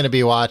 I'm going to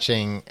be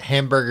watching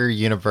Hamburger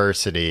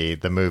University,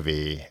 the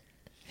movie.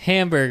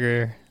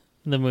 Hamburger,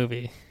 the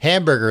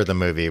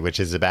movie, which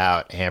is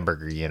about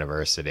Hamburger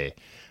University.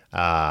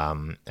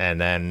 And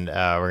then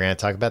we're going to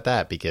talk about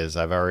that because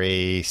I've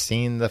already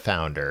seen The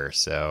Founder,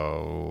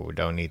 so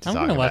don't need to talk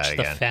about it again. I'm going to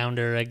watch The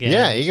Founder again.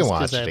 Yeah, you can just watch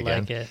 'cause it I again.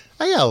 like it.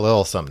 I got a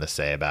little something to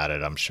say about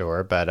it, I'm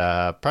sure, but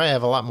probably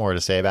have a lot more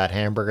to say about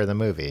Hamburger the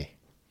movie.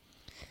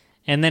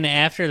 And then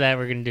after that,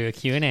 we're going to do a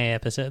Q&A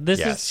episode. This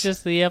Yes. is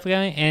just the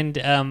upcoming.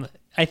 And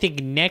I think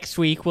next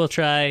week we'll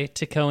try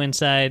to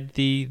coincide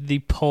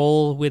the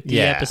poll with the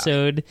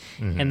episode.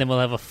 Mm-hmm. And then we'll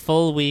have a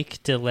full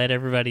week to let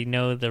everybody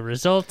know the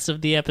results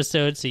of the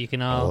episode so you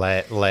can all...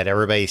 Let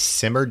everybody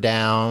simmer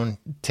down,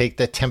 take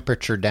the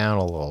temperature down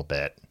a little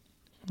bit.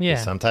 Yeah.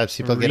 Sometimes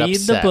people get Read the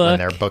upset when book.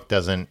 their book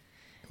doesn't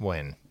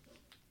win.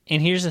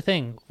 And here's the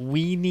thing.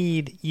 We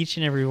need each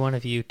and every one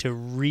of you to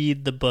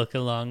read the book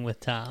along with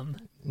Tom.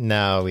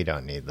 No, we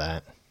don't need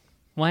that.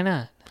 Why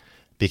not?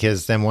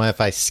 Because then what if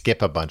I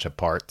skip a bunch of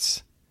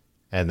parts?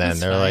 And then That's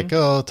they're fine. like,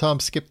 oh, Tom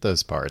skipped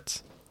those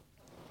parts.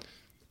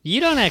 You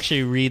don't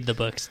actually read the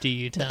books, do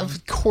you, Tom?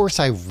 Of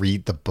course I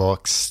read the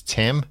books,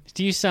 Tim.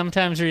 Do you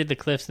sometimes read the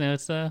Cliff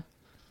Notes, though?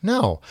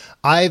 No.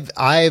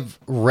 I've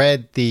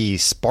read the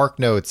Spark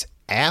Notes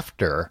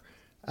after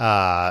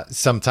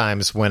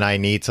sometimes when I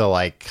need to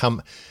like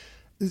come...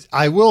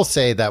 I will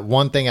say that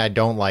one thing I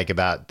don't like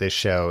about this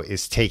show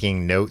is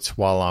taking notes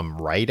while I'm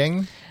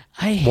writing.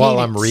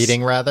 I'm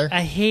reading, rather.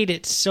 I hate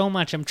it so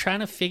much. I'm trying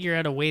to figure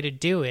out a way to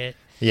do it.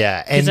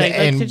 Yeah. Because I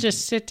like to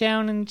just sit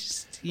down and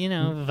just,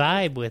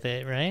 vibe with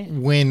it, right?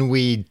 When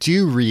we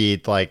do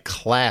read like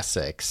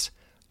classics,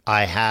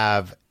 I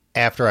have,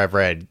 after I've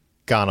read,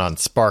 gone on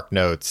Spark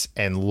Notes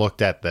and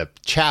looked at the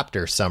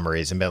chapter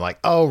summaries and been like,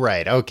 oh,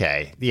 right.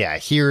 Okay. Yeah.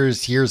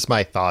 Here's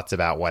my thoughts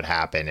about what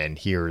happened. And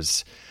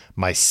here's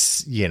my,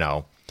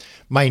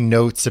 my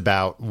notes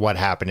about what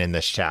happened in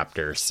this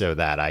chapter so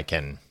that I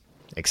can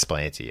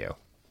explain it to you.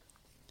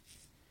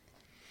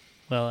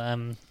 Well,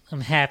 I'm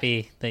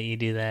happy that you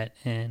do that,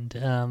 and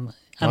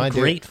I'm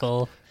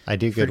grateful. I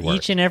do good for work.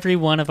 each and every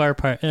one of our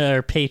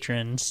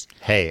patrons.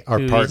 Hey, our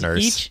who is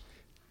partners, each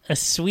a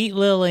sweet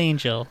little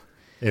angel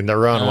in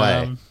their own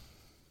way.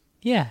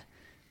 Yeah,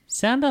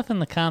 sound off in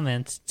the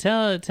comments.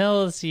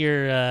 Tell us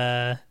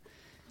your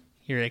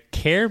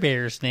Care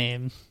Bear's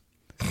name.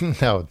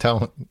 No,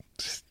 don't.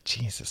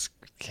 Jesus.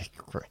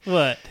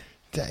 What?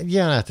 You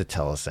don't have to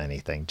tell us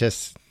anything.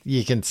 Just,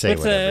 you can say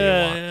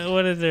whatever you want.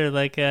 What is there,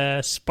 like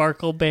a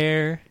Sparkle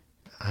Bear?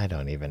 I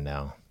don't even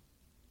know.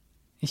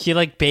 If you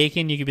like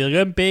bacon, you could be like,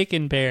 I'm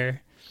Bacon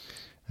Bear.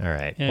 All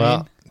right. You know what I Well,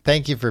 mean?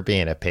 thank you for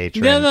being a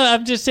patron. No,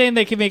 I'm just saying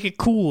they can make it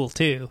cool,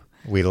 too.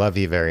 We love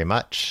you very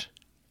much.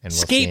 And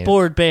we'll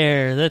Skateboard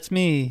Bear, that's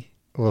me.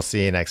 We'll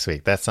see you next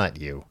week. That's not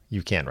you.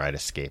 You can't ride a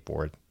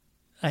skateboard.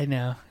 I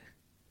know.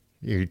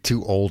 You're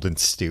too old and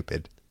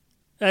stupid.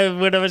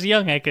 When I was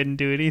young, I couldn't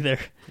do it either.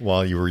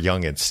 Well, you were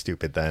young and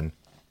stupid then.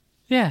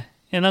 Yeah,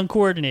 and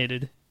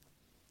uncoordinated.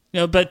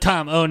 No, but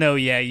Tom, oh no,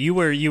 yeah, you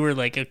were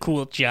like a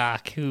cool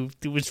jock who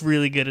was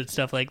really good at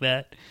stuff like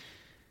that.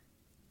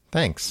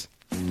 Thanks.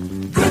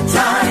 Good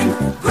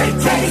time, great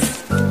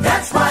taste.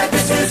 That's why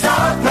this is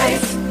our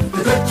place.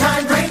 The Good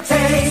Time, Great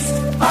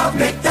Taste.